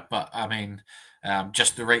course, yeah. But I mean,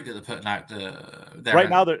 just the rate that they're putting out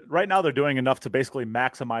right now they're doing enough to basically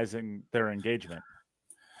maximizing their engagement.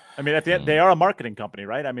 I mean, at the end, they are a marketing company,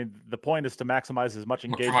 right? I mean, the point is to maximize as much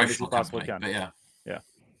engagement as you possibly can. But yeah.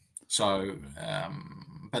 So,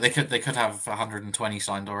 but they could have 120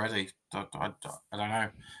 signed already. I don't know.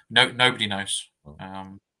 Nobody knows.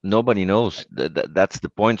 Nobody knows. That's the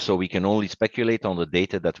point. So we can only speculate on the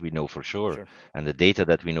data that we know for sure. And the data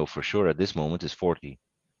that we know for sure at this moment is 40.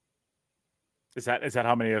 Is that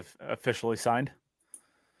how many have officially signed?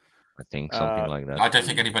 I think something like that. I don't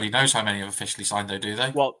think anybody knows how many have officially signed, though, do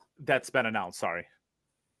they? Well, that's been announced. Sorry.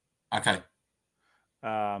 Okay.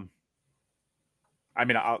 I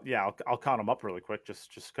mean, I'll count them up really quick, just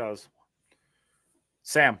because.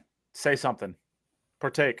 Sam, say something.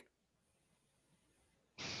 Partake.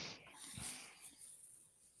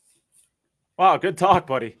 Wow, good talk,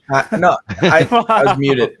 buddy. No, I was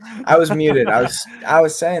muted. I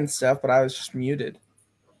was saying stuff, but I was just muted.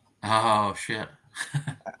 Oh shit.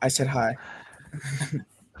 I said hi.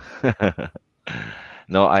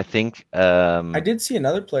 No, I think I did see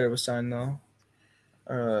another player was signed though.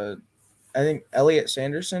 I think Elliot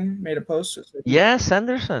Sanderson made a post. Yeah,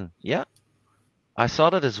 Sanderson. Yeah, I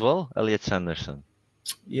saw that as well. Elliot Sanderson.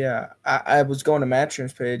 Yeah, I was going to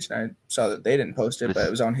Matchroom's page and I saw that they didn't post it, but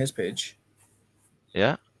it was on his page.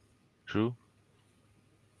 Yeah, true.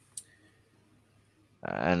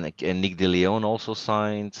 And Nick De Leon also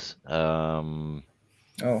signed. Oh,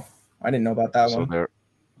 I didn't know about that one.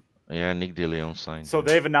 Yeah, Nick De Leon signed. So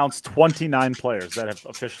they've announced 29 players that have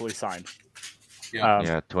officially signed.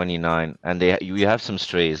 Yeah, 29, and you have some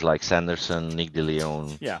strays like Sanderson, Nick De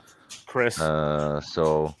Leon. Yeah, Chris.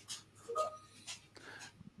 So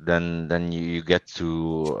then you get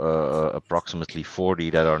to approximately 40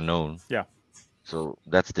 that are known. Yeah. So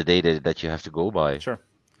that's the data that you have to go by. Sure.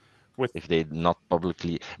 If they not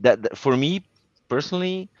publicly that for me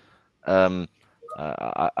personally, I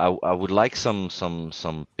would like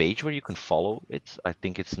some page where you can follow it. I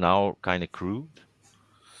think it's now kind of crude.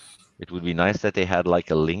 It would be nice that they had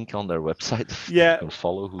like a link on their website. Yeah, you can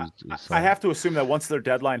follow who's I have to assume that once their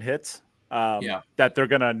deadline hits, that they're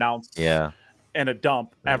going to announce in a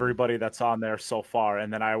dump everybody that's on there so far,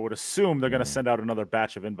 and then I would assume they're going to send out another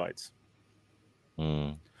batch of invites.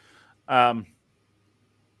 But I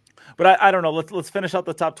don't know. Let's finish out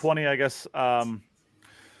the top 20, I guess.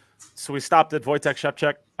 So we stopped at Wojtek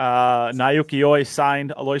Szewczuk. Naoki Oi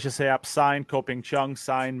signed, Aloysius Seap signed, Koping Chung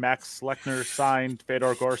signed, Max Lechner signed,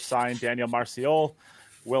 Fedor Gorsh signed, Daniel Marciol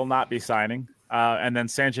will not be signing. And then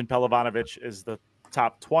Sanjin Pelovanovic is the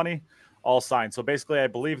top 20, all signed. So basically, I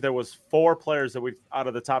believe there was 4 players that we out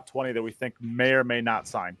of the top 20 that we think may or may not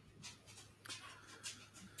sign.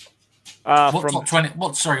 What top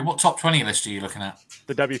 20 list are you looking at?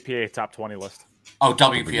 The WPA top 20 list. Oh,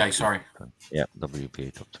 WPA, sorry. Yeah,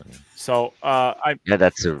 WPA top 20. So I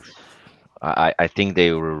think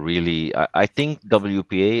they were really. I think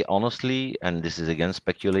WPA, honestly, and this is again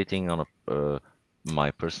speculating on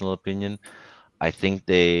my personal opinion. I think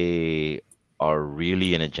they are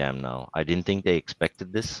really in a jam now. I didn't think they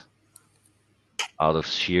expected this out of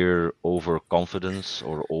sheer overconfidence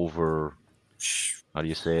or over. How do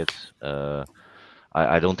you say it?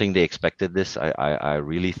 I don't think they expected this. I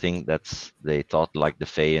really think they thought like the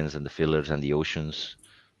Fayans and the Fillers and the Oceans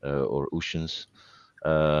or Oceans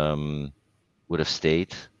would have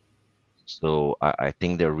stayed. So I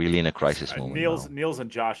think they're really in a crisis moment. Niels and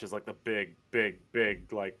Josh is like the big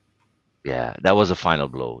like. Yeah, that was a final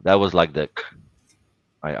blow. That was like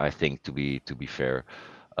I think to be fair.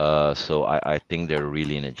 So I think they're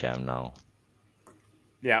really in a jam now.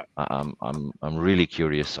 Yeah, I'm really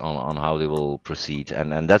curious on how they will proceed,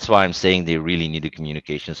 and that's why I'm saying they really need a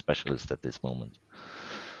communication specialist at this moment.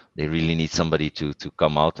 They really need somebody to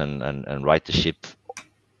come out and right the ship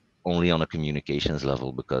only on a communications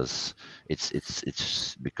level, because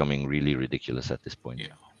it's becoming really ridiculous at this point.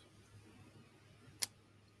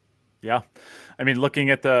 Yeah. I mean,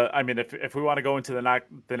 looking at if we want to go into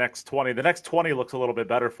the next 20, the next 20 looks a little bit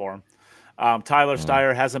better for him. Tyler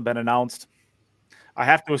Steyer hasn't been announced. I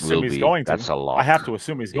have to assume he's going to. That's a lot. I have to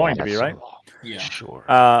assume he's going to be, right? Yeah, sure.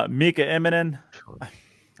 Mika Immonen. Sure.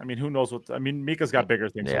 I mean, who knows what? I mean, Mika's got bigger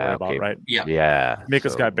things to worry about, right? Yeah. Yeah.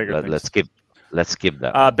 Mika's got bigger things. Let's skip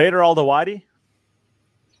that. Bader Aldawadi.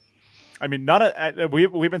 I mean,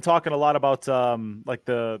 we've been talking a lot about like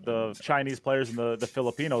the Chinese players and the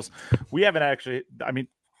Filipinos. We haven't actually. I mean,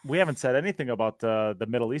 we haven't said anything about the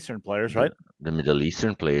Middle Eastern players, right? The Middle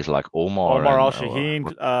Eastern players like Omar Al Shaheen,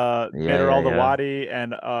 Bader Aldawadi,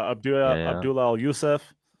 and Abdullah Al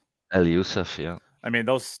Yusuf. El Yusuf, yeah. I mean,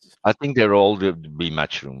 those. I think they're all to be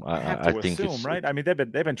matchroom. I think assume, right? I mean, they've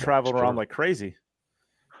been traveling around like crazy.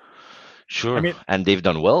 Sure, I mean, and they've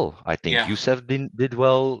done well. I think Yeah. Yusuf did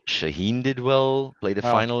well. Shaheen did well. Played the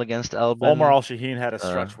final against Albon. Omar Al Shaheen had a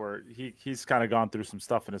stretch where he's kind of gone through some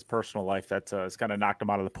stuff in his personal life that has kind of knocked him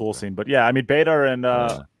out of the pool scene. But yeah, I mean, Bader and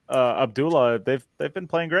Abdullah, they've been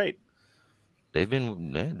playing great. They've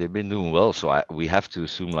been doing well. So we have to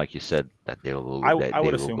assume, like you said, that they will. I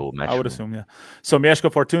would assume, yeah. So Mieszko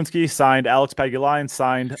Fortunski signed Alex Pagulayan,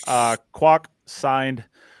 signed Kwok, signed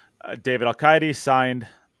David Al-Qaidi, signed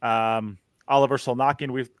Oliver Solnakin.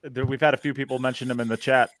 We've had a few people mention him in the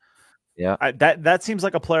chat. Yeah, that seems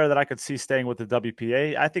like a player that I could see staying with the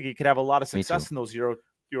WPA. I think he could have a lot of success in those Euro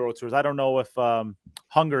tours. I don't know if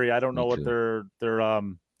Hungary. I don't know what their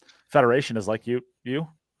federation is like. You?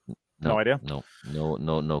 No idea. No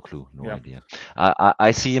clue. No idea.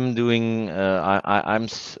 I see him doing.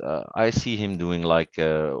 I see him doing like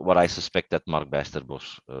what I suspect that Mark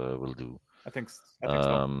Bijsterbosch will do. I think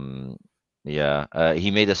so. Yeah, he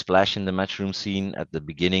made a splash in the matchroom scene at the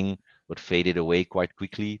beginning, but faded away quite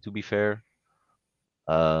quickly. To be fair,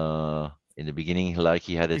 in the beginning,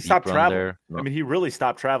 he had a deep run there. No. I mean, he really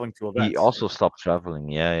stopped traveling to events. He also stopped traveling.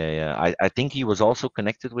 Yeah. I think he was also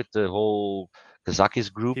connected with the whole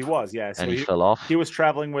Kazakis group. He was, yeah. So and he fell off. He was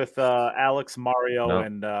traveling with Alex, Mario,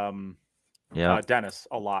 and Dennis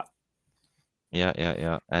a lot.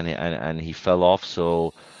 Yeah. And he fell off.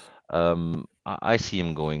 So I see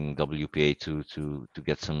him going WPA to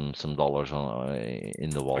get some dollars in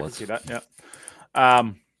the wallet. I can see that.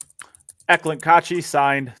 Yeah. Eklund Kachi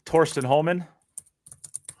signed Torsten Holman.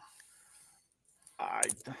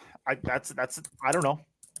 That's I don't know.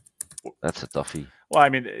 That's a toughie. Well, I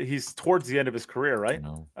mean, he's towards the end of his career, right?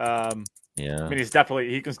 Yeah. I mean,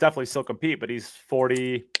 he can definitely still compete, but he's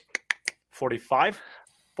 40, 45,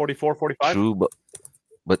 44, 45. True,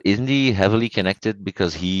 but isn't he heavily connected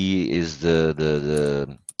because he is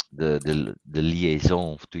the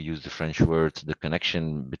liaison, to use the French word, the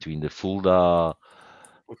connection between the Fulda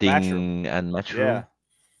thing and Matchroom? Yeah.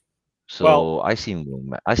 So I see him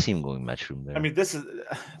going Matchroom there. I mean, this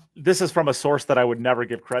is from a source that I would never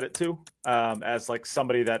give credit to, as like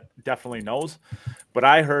somebody that definitely knows. But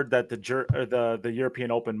I heard that the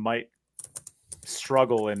European Open might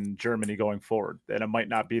struggle in Germany going forward, and it might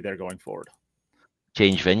not be there going forward.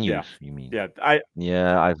 Change venues, you mean?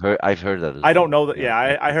 Yeah, I've heard that. I don't know that.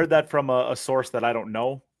 Yeah, I heard that from a source that I don't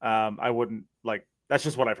know. I wouldn't like. That's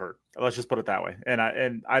just what I've heard. Let's just put it that way. And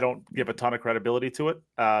I don't give a ton of credibility to it,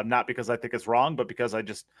 not because I think it's wrong, but because I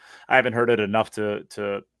haven't heard it enough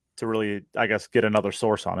to really, I guess, get another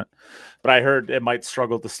source on it. But I heard it might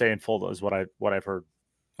struggle to stay in full, is what I've heard.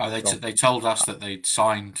 Oh, they told us that they'd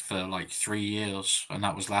signed for like 3 years, and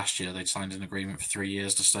that was last year. They'd signed an agreement for 3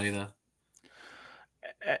 years to stay there.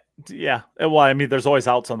 Yeah. Well, I mean, there's always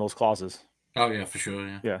outs on those clauses. Oh yeah, for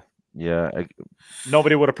sure. Yeah. Yeah.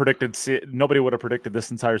 Nobody would have predicted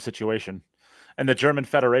this entire situation, and the German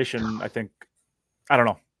Federation. I think, I don't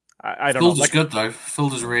know. I don't know. Fulda's good though.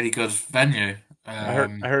 Fulda's a really good venue. I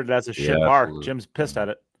heard it as a shit bar. Jim's pissed at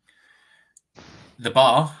it. The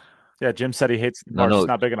bar. Yeah, Jim said he hates the bar. It's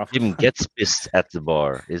not big enough. Jim gets pissed at the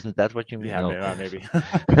bar. Isn't that what you mean? Yeah, no. maybe.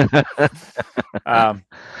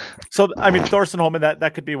 So, I mean, Thorsten Holman,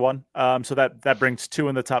 that could be one. So that brings 2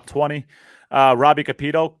 in the top 20. Robbie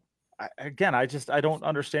Capito, again, I don't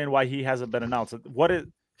understand why he hasn't been announced.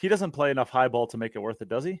 He doesn't play enough high ball to make it worth it,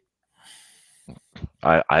 does he?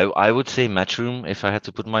 I would say Matchroom if I had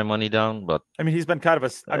to put my money down, but I mean, he's been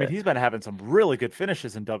he's been having some really good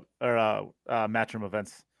finishes in Matchroom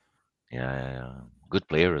events. Yeah. Good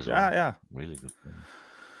player as well. Yeah. Really good player.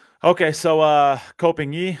 Okay, so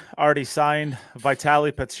Copigny already signed.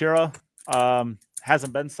 Vitaly Petchira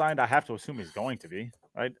hasn't been signed. I have to assume he's going to be,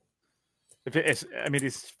 right?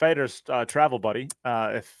 He's Fedor's travel buddy.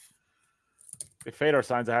 If Fedor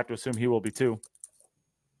signs, I have to assume he will be too.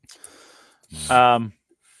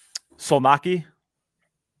 Solnaki,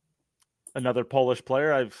 another Polish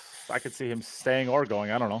player. I could see him staying or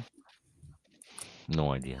going. I don't know.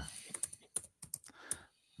 No idea.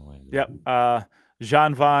 Yep.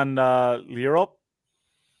 Jan van Lierop.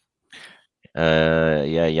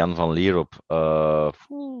 Jan van Lierop.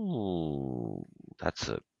 That's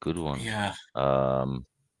a good one. Yeah.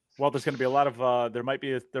 Well, there's going to be a lot of there might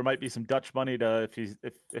be some Dutch money to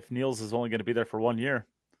if Niels is only going to be there for 1 year,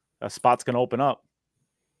 a spot's going to open up.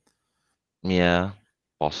 Yeah,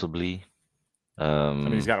 possibly. I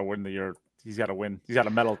mean, he's got to win the year. He's got to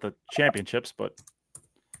medal at the championships, but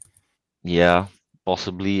yeah,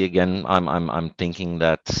 possibly. Again, I'm thinking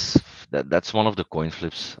that's one of the coin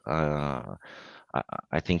flips.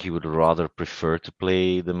 I think he would rather prefer to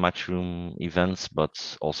play the matchroom events,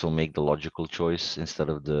 but also make the logical choice instead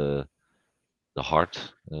of the heart.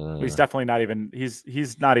 He's definitely not even.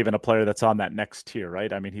 He's not even a player that's on that next tier,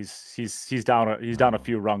 right? I mean, he's down a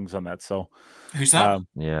few rungs on that. So who's that?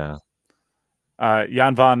 Yeah,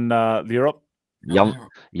 Jan van Lierop. Jan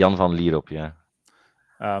van Lierop, yeah.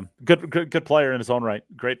 Good player in his own right.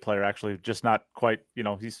 Great player, actually. Just not quite.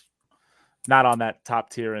 He's not on that top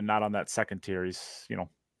tier and not on that second tier. He's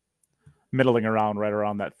middling around, right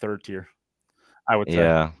around that third tier, I would say.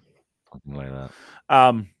 Yeah, something like that.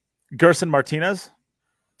 Gerson Martinez,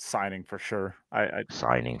 signing for sure.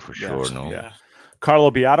 Signing for sure. No. Yeah. Carlo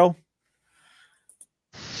Beato.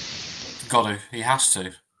 Got to. He has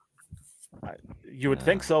to. You would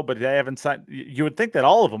think so, but they haven't signed. You would think that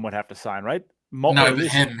all of them would have to sign, right? No, at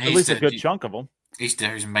least a good chunk of them. He's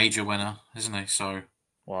a major winner, isn't he? So.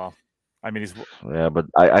 Well, I mean, yeah, but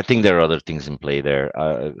I think there are other things in play there.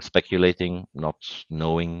 Speculating, not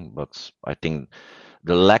knowing, but I think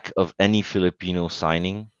the lack of any Filipino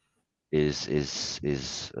signing is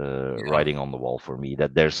writing on the wall for me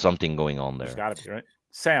that there's something going on there. There's got to be, right?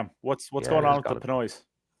 Sam, what's going on with the Pinoys?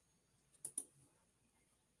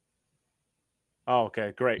 Oh,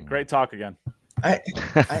 okay, great talk again.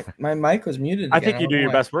 My mic was muted. I think you do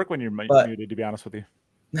your best work when you're muted. To be honest with you,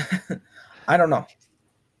 I don't know.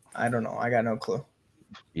 I got no clue.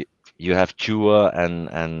 You have Chua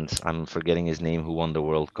and I'm forgetting his name, who won the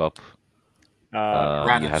World Cup. You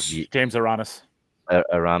have James Aranis.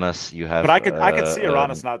 Aranis, you have. But I could see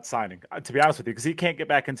Aranis not signing. To be honest with you, because he can't get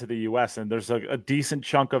back into the U.S. and there's a decent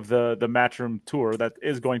chunk of the Matchroom tour that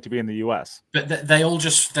is going to be in the U.S. But they all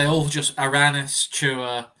just Aranis,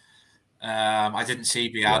 Chua. I didn't see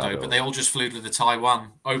Beato, but they all just flew to the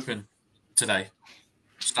Taiwan Open today.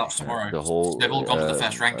 Starts tomorrow. They've all gone to the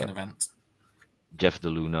first ranking event. Jeff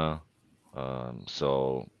DeLuna.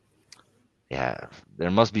 So yeah,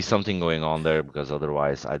 there must be something going on there because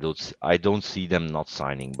otherwise I don't see them not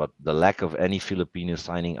signing. But the lack of any Filipino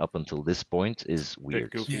signing up until this point is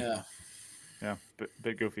weird. Bit goofy. Yeah,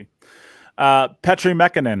 bit goofy. Petri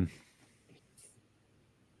Mekkonen.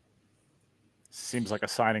 Seems like a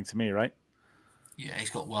signing to me, right? Yeah, he's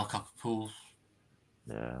got World Cup pools.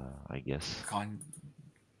 Yeah, I guess.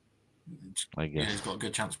 Yeah, he's got a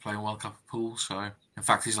good chance of playing World Cup pool. So, in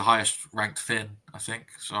fact, he's the highest ranked Finn, I think.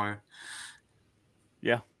 So,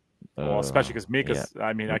 yeah. Well, especially because Mika's. Yeah.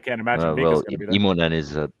 I mean, I can't imagine Mika's going to be there. Imonen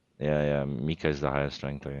is Yeah. Mika is the highest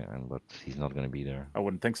ranked, but he's not going to be there. I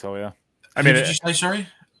wouldn't think so. Yeah. Who did you say? Sorry,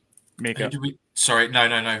 Mika. Who did we? Sorry,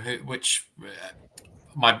 no. Which?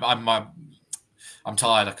 I'm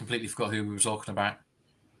tired. I completely forgot who we were talking about.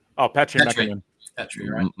 Oh, Petri Petri. Mäkinen. Petri,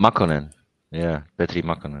 right? Makkonen. Yeah, Petri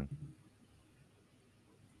Makkonen.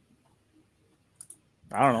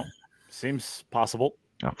 I don't know. Seems possible.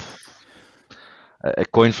 Oh. A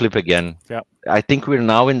coin flip again. Yeah. I think we're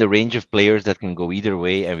now in the range of players that can go either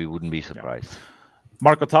way, and we wouldn't be surprised.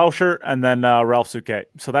 Marco Tauscher and then Ralph Souquet.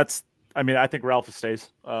 So that's. I mean, I think Ralph stays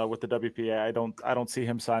with the WPA. I don't see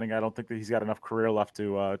him signing. I don't think that he's got enough career left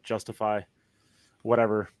to justify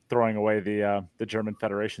whatever throwing away the German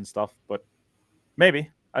Federation stuff. But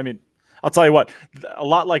maybe. I mean, I'll tell you what. A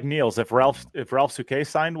lot like Niels. If Ralph Souquet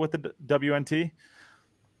signed with the WNT,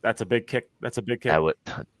 that's a big kick. That's a big kick.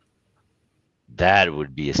 That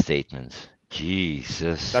would be a statement.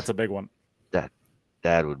 Jesus. That's a big one.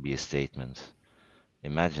 That would be a statement.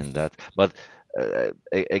 Imagine that. But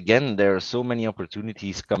again, there are so many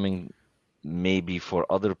opportunities coming, maybe for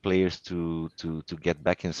other players to get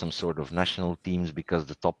back in some sort of national teams because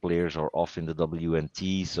the top players are off in the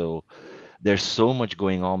WNT. So there's so much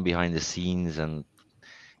going on behind the scenes, and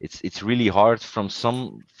it's really hard from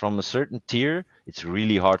a certain tier. It's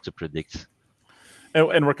really hard to predict.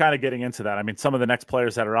 And we're kind of getting into that. I mean, some of the next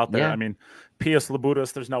players that are out there. Yeah. I mean, Pius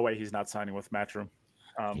Labudas, there's no way he's not signing with Matchroom.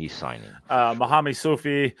 He's signing. Mohamed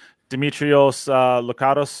Soufi, Dimitrios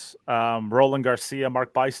Lukados, Roland Garcia,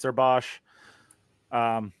 Mark Beisterbosch,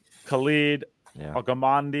 Khalid,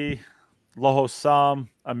 Ogamandi, Loho Sam,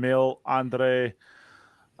 Emil, Andre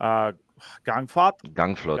Gangflot.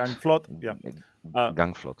 Yeah.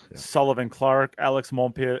 Gangflot. Yeah. Sullivan Clark, Alex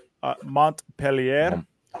Montpellier,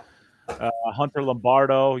 Hunter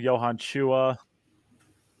Lombardo, Johan Chua.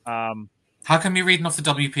 How come you're reading off the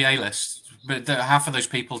WPA list? But half of those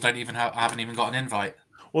people haven't even got an invite.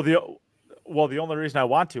 Well, the only reason I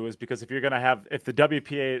want to is because if the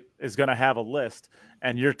WPA is going to have a list,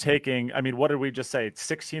 and you're taking, I mean, what did we just say?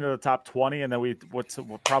 16 of the top 20, and then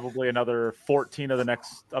probably another 14 of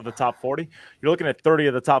the top 40. You're looking at 30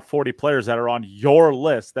 of the top 40 players that are on your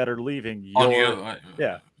list that are leaving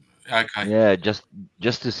yeah. Okay. Yeah,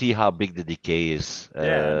 just to see how big the decay is.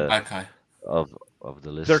 Okay. Of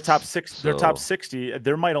the list. Their top 60.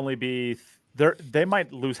 There might only be they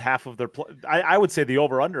might lose half of their. I would say the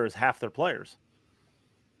over under is half their players.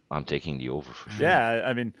 I'm taking the over for sure. Yeah,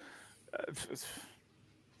 I mean, there's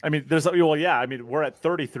I mean, we're at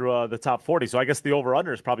 30 through the top 40, so I guess the over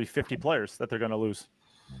under is probably 50 players that they're going to lose.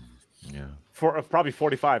 Yeah. For probably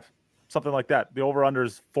 45, something like that. The over under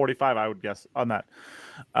is 45, I would guess on that.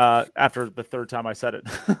 After the third time I said it.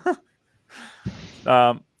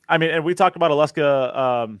 I mean, and we talked about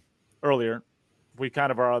Aleska earlier. We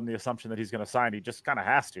kind of are on the assumption that he's going to sign. He just kind of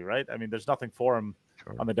has to, right? I mean, there's nothing for him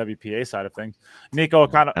on the WPA side of things. Nico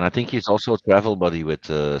kind of, and I think he's also a travel buddy with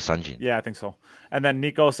Sanjin. Yeah, I think so. And then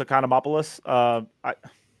Nikos Economopoulos. I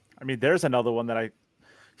mean, there's another one that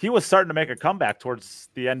he was starting to make a comeback towards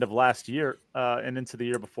the end of last year and into the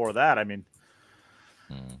year before that. I mean,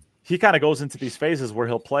 he kind of goes into these phases where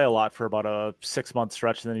he'll play a lot for about a 6-month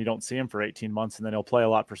stretch, and then you don't see him for 18 months, and then he'll play a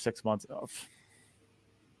lot for 6 months. Oh,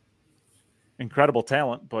 incredible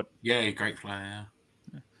talent, but great player.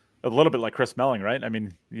 Yeah. A little bit like Chris Melling, right? I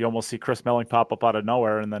mean, you almost see Chris Melling pop up out of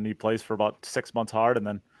nowhere, and then he plays for about 6 months hard, and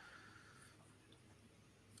then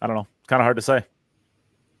I don't know, kind of hard to say.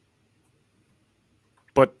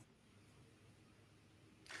 But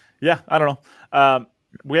yeah, I don't know.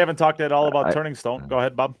 We haven't talked at all about Turning Stone. Go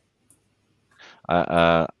ahead, Bob.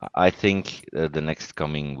 I think the next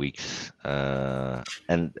coming weeks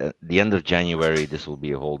and the end of January, this will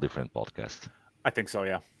be a whole different podcast. I think so.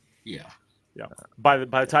 Yeah. Yeah. Yeah. By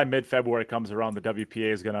the time mid-February comes around, the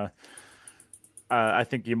WPA is gonna. I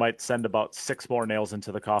think you might send about 6 more nails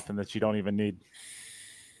into the coffin that you don't even need.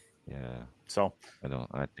 Yeah. So.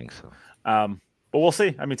 I think so. But we'll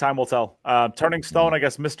see. I mean, time will tell. Turning Stone, I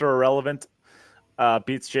guess, Mr. Irrelevant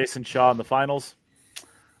beats Jason Shaw in the finals.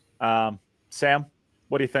 Sam,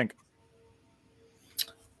 what do you think?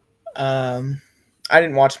 I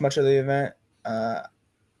didn't watch much of the event,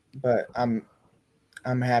 but I'm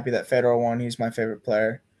happy that Fedor won. He's my favorite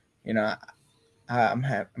player. You know,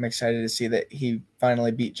 I'm excited to see that he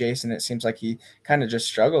finally beat Jason. It seems like he kind of just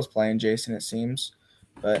struggles playing Jason, it seems.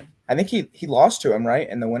 But I think he lost to him, right,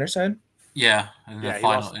 in the winner's side? Yeah, in the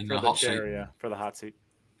final, in the hot seat. Yeah, for the hot seat.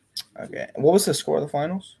 Okay. What was the score of the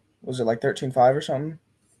finals? Was it like 13-5 or something?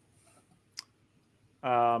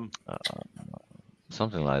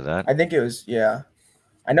 Something like that. I think it was, yeah.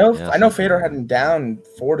 I know Fedor had him down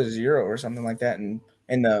 4-0 or something like that in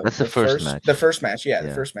in That's the first match. The first match, Yeah.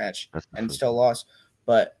 the first match, That's the and first still lost.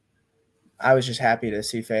 But I was just happy to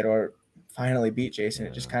see Fedor finally beat Jason.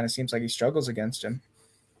 It just Yeah. kind of seems like he struggles against him.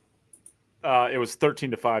 It was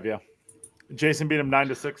 13-5. Yeah, Jason beat him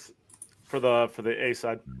 9-6 for the A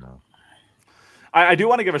side. No. I do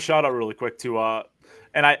want to give a shout out really quick to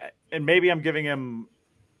and maybe I'm giving him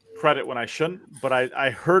credit when I shouldn't, but I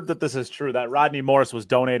heard that this is true, that Rodney Morris was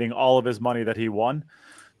donating all of his money that he won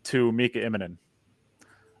to Mika Immonen.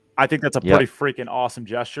 I think that's a Yep. pretty freaking awesome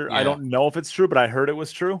gesture. I Yeah. don't know if it's true, but I heard it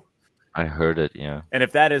was true. I heard it. Yeah. And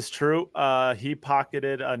if that is true, he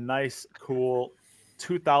pocketed a nice, cool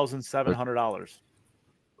 $2,700.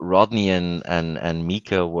 Rodney and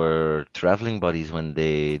Mika were traveling buddies when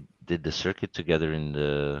they did the circuit together in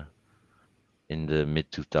the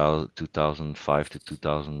mid 2005 to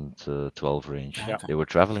 2012 range. Yeah. They were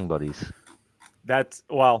traveling buddies. That's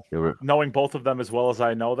They were knowing both of them as well as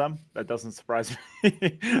I know them, that doesn't surprise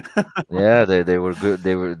me. yeah, they were good.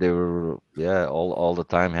 They were yeah, all the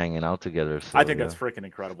time hanging out together. So I think yeah. that's freaking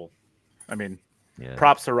incredible. I mean, Yeah.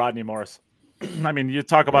 props to Rodney Morris. I mean, you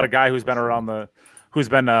talk about Yeah. a guy who's been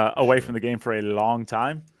away from the game for a long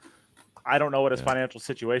time. I don't know what his Yeah. financial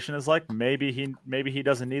situation is like. Maybe he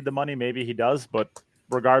doesn't need the money. Maybe he does. But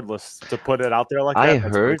regardless, to put it out there like I that,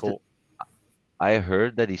 that's pretty heard- cool. I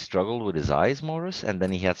heard that he struggled with his eyes, Morris, and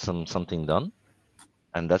then he had something done,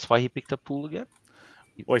 and that's why he picked up pool again.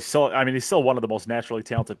 Well, he's still one of the most naturally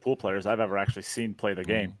talented pool players I've ever actually seen play the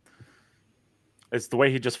game. It's the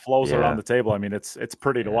way he just flows Yeah. around the table. I mean, it's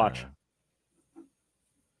pretty to watch.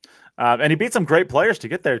 Yeah. And he beat some great players to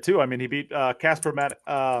get there too. I mean, he beat Casper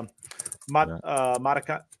Matikainen,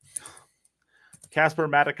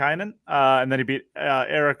 and then he beat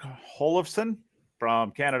Eric Holofsson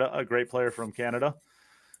from Canada, a great player from Canada.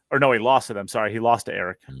 Or no, he lost to them. Sorry, he lost to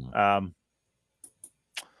Eric.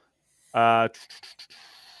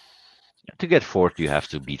 To get fourth, you have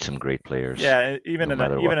to beat some great players. Yeah, even no in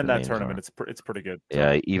that matter what the tournament, names it's pretty good.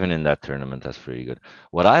 Yeah, even in that tournament, that's pretty good.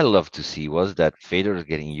 What I love to see was that Fedor is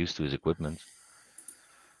getting used to his equipment.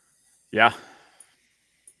 Yeah,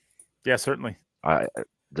 certainly.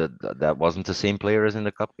 That wasn't the same player as in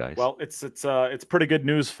the cup, guys. Well, it's pretty good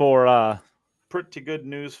news for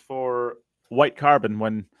White Carbon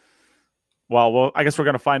when. Well, I guess we're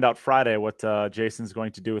going to find out Friday what Jason's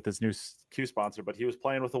going to do with his new Q sponsor. But he was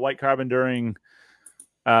playing with the White Carbon during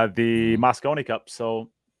the Mosconi Cup, so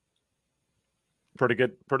pretty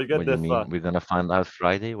good. What do you mean? We're going to find out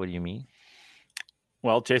Friday? What do you mean?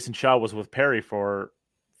 Well, Jason Shaw was with Perry for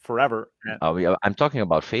forever. I'm talking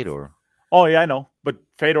about Fedor. Oh yeah, I know. But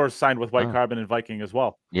Fedor signed with White Carbon and Viking as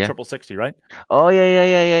well. Yeah. 60, right? Oh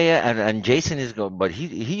yeah. And Jason is going, but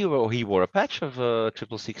he wore a patch of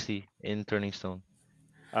 60 in Turning Stone.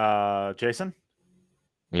 Jason.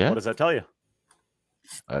 Yeah. What does that tell you?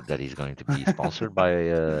 That he's going to be sponsored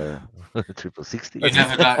by 60. You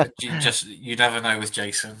never know. You never know with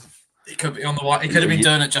Jason. It could be on the It could have been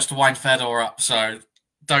doing it just to wind Fedor up. So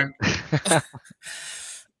don't.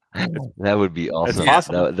 That would be awesome. It's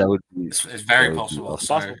possible. That would be. It's very possible. It's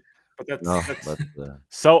possible. But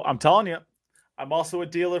so I'm telling you, I'm also a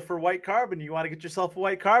dealer for White Carbon. You want to get yourself a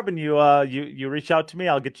White Carbon? You reach out to me.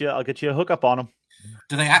 I'll get you a hookup on them.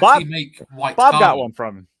 Do they actually make White? Bob carbon? got one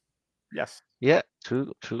from him. Yes. Yeah.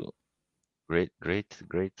 True. Great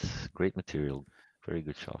material. Very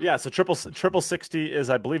good shop. Yeah. So triple 60 is,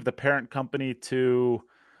 I believe, the parent company to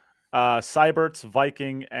Cyberts,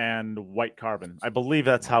 Viking, and White Carbon. I believe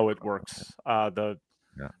that's how it works. But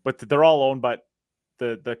they're all owned by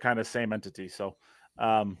the kind of same entity. So,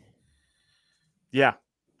 yeah,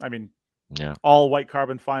 I mean, all White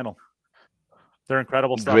Carbon final. They're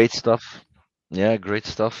incredible stuff. Great stuff. Yeah, great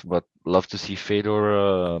stuff. But love to see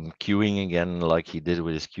Fedor queuing again like he did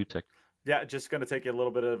with his Q-Tech. Yeah, just going to take you a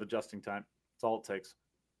little bit of adjusting time. That's all it takes,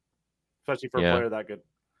 especially for a player that good.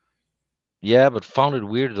 Yeah, but found it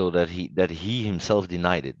weird though that he himself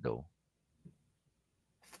denied it though.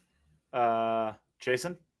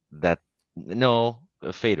 Jason?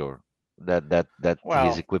 Fedor. That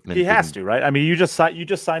his equipment. He has to, right? I mean, you just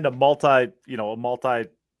signed a multi-year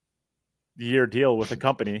deal with a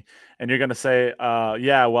company, and you're going to say,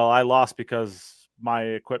 well, I lost because my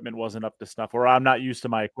equipment wasn't up to snuff, or I'm not used to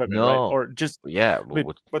my equipment, right? Or just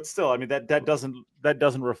but still, I mean that doesn't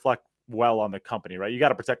reflect well on the company, right? You got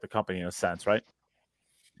to protect the company in a sense, right?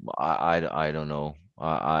 I don't know.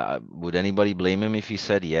 Would anybody blame him if he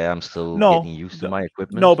said, I'm still getting used to my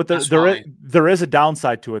equipment? No, but there is a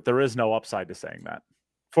downside to it. There is no upside to saying that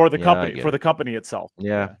for the company, for the company itself.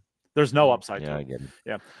 Yeah. There's no upside to it. I get it.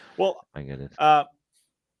 Yeah. Well, I get it.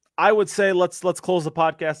 I would say let's close the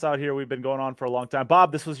podcast out here. We've been going on for a long time.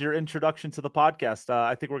 Bob, this was your introduction to the podcast.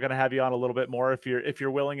 I think we're going to have you on a little bit more if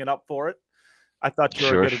you're willing and up for it. I thought you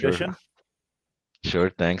were a good addition.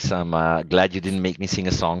 Sure, thanks. I'm glad you didn't make me sing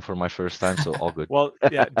a song for my first time, so all good. Well,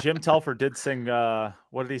 yeah, Jim Telfer did sing.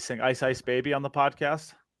 What did he sing? Ice Ice Baby on the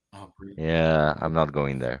podcast. Oh, Yeah, I'm not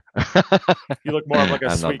going there. You look more of like a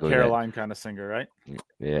I'm not Sweet going there. Caroline kind of singer, right?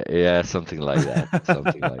 Yeah, something like that.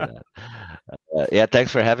 Something like that. Yeah,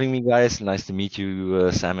 thanks for having me, guys. Nice to meet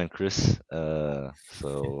you, Sam and Chris. Nice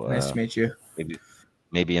to meet you.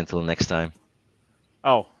 Maybe until next time.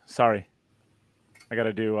 Oh, sorry. I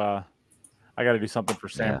gotta do something for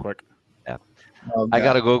Sam quick. Yeah. Oh, I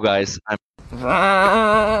gotta go, guys.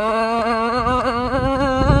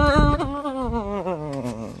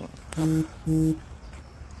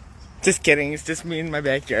 Just kidding. It's just me in my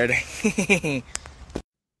backyard.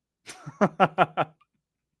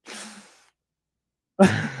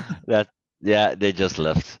 They just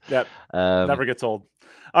left. Yep. Never gets old.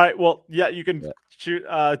 All right. Well, yeah, you can tune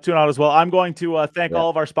out as well. I'm going to thank all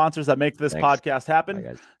of our sponsors that make this podcast happen.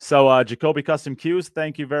 Bye, So, Jacoby Custom Cues,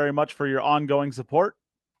 thank you very much for your ongoing support.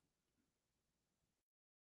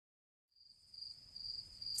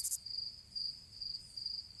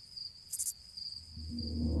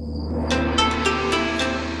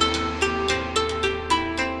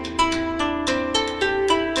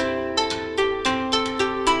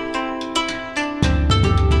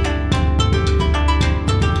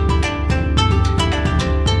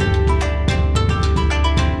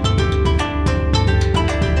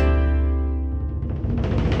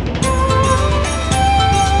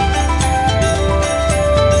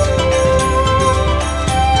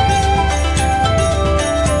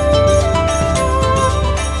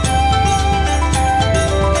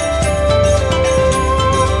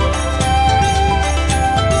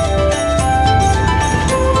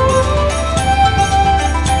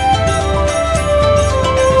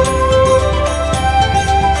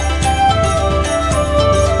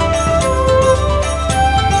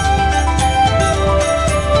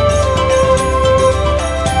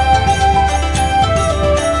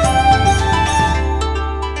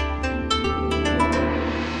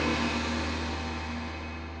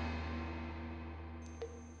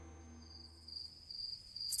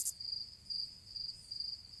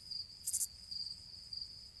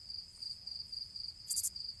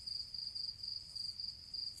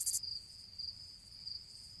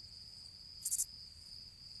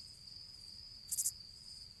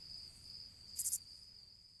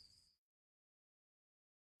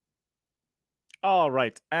 All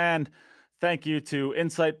right. And thank you to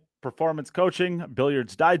Insight Performance Coaching,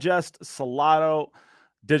 Billiards Digest, Salado,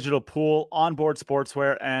 Digital Pool, Onboard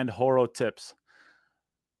Sportswear, and Horo Tips.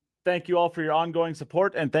 Thank you all for your ongoing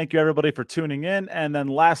support, and thank you everybody for tuning in. And then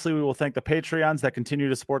lastly, we will thank the Patreons that continue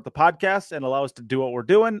to support the podcast and allow us to do what we're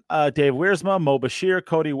doing. Dave Wiersma, Mo Bashir,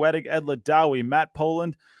 Cody Wettig, Edla Dowie, Matt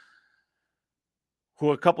Poland,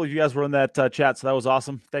 who a couple of you guys were in that chat, so that was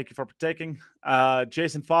awesome. Thank you for partaking.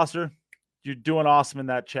 Jason Foster, you're doing awesome in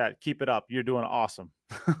that chat. Keep it up. You're doing awesome.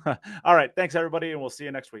 All right. Thanks, everybody, and we'll see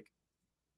you next week.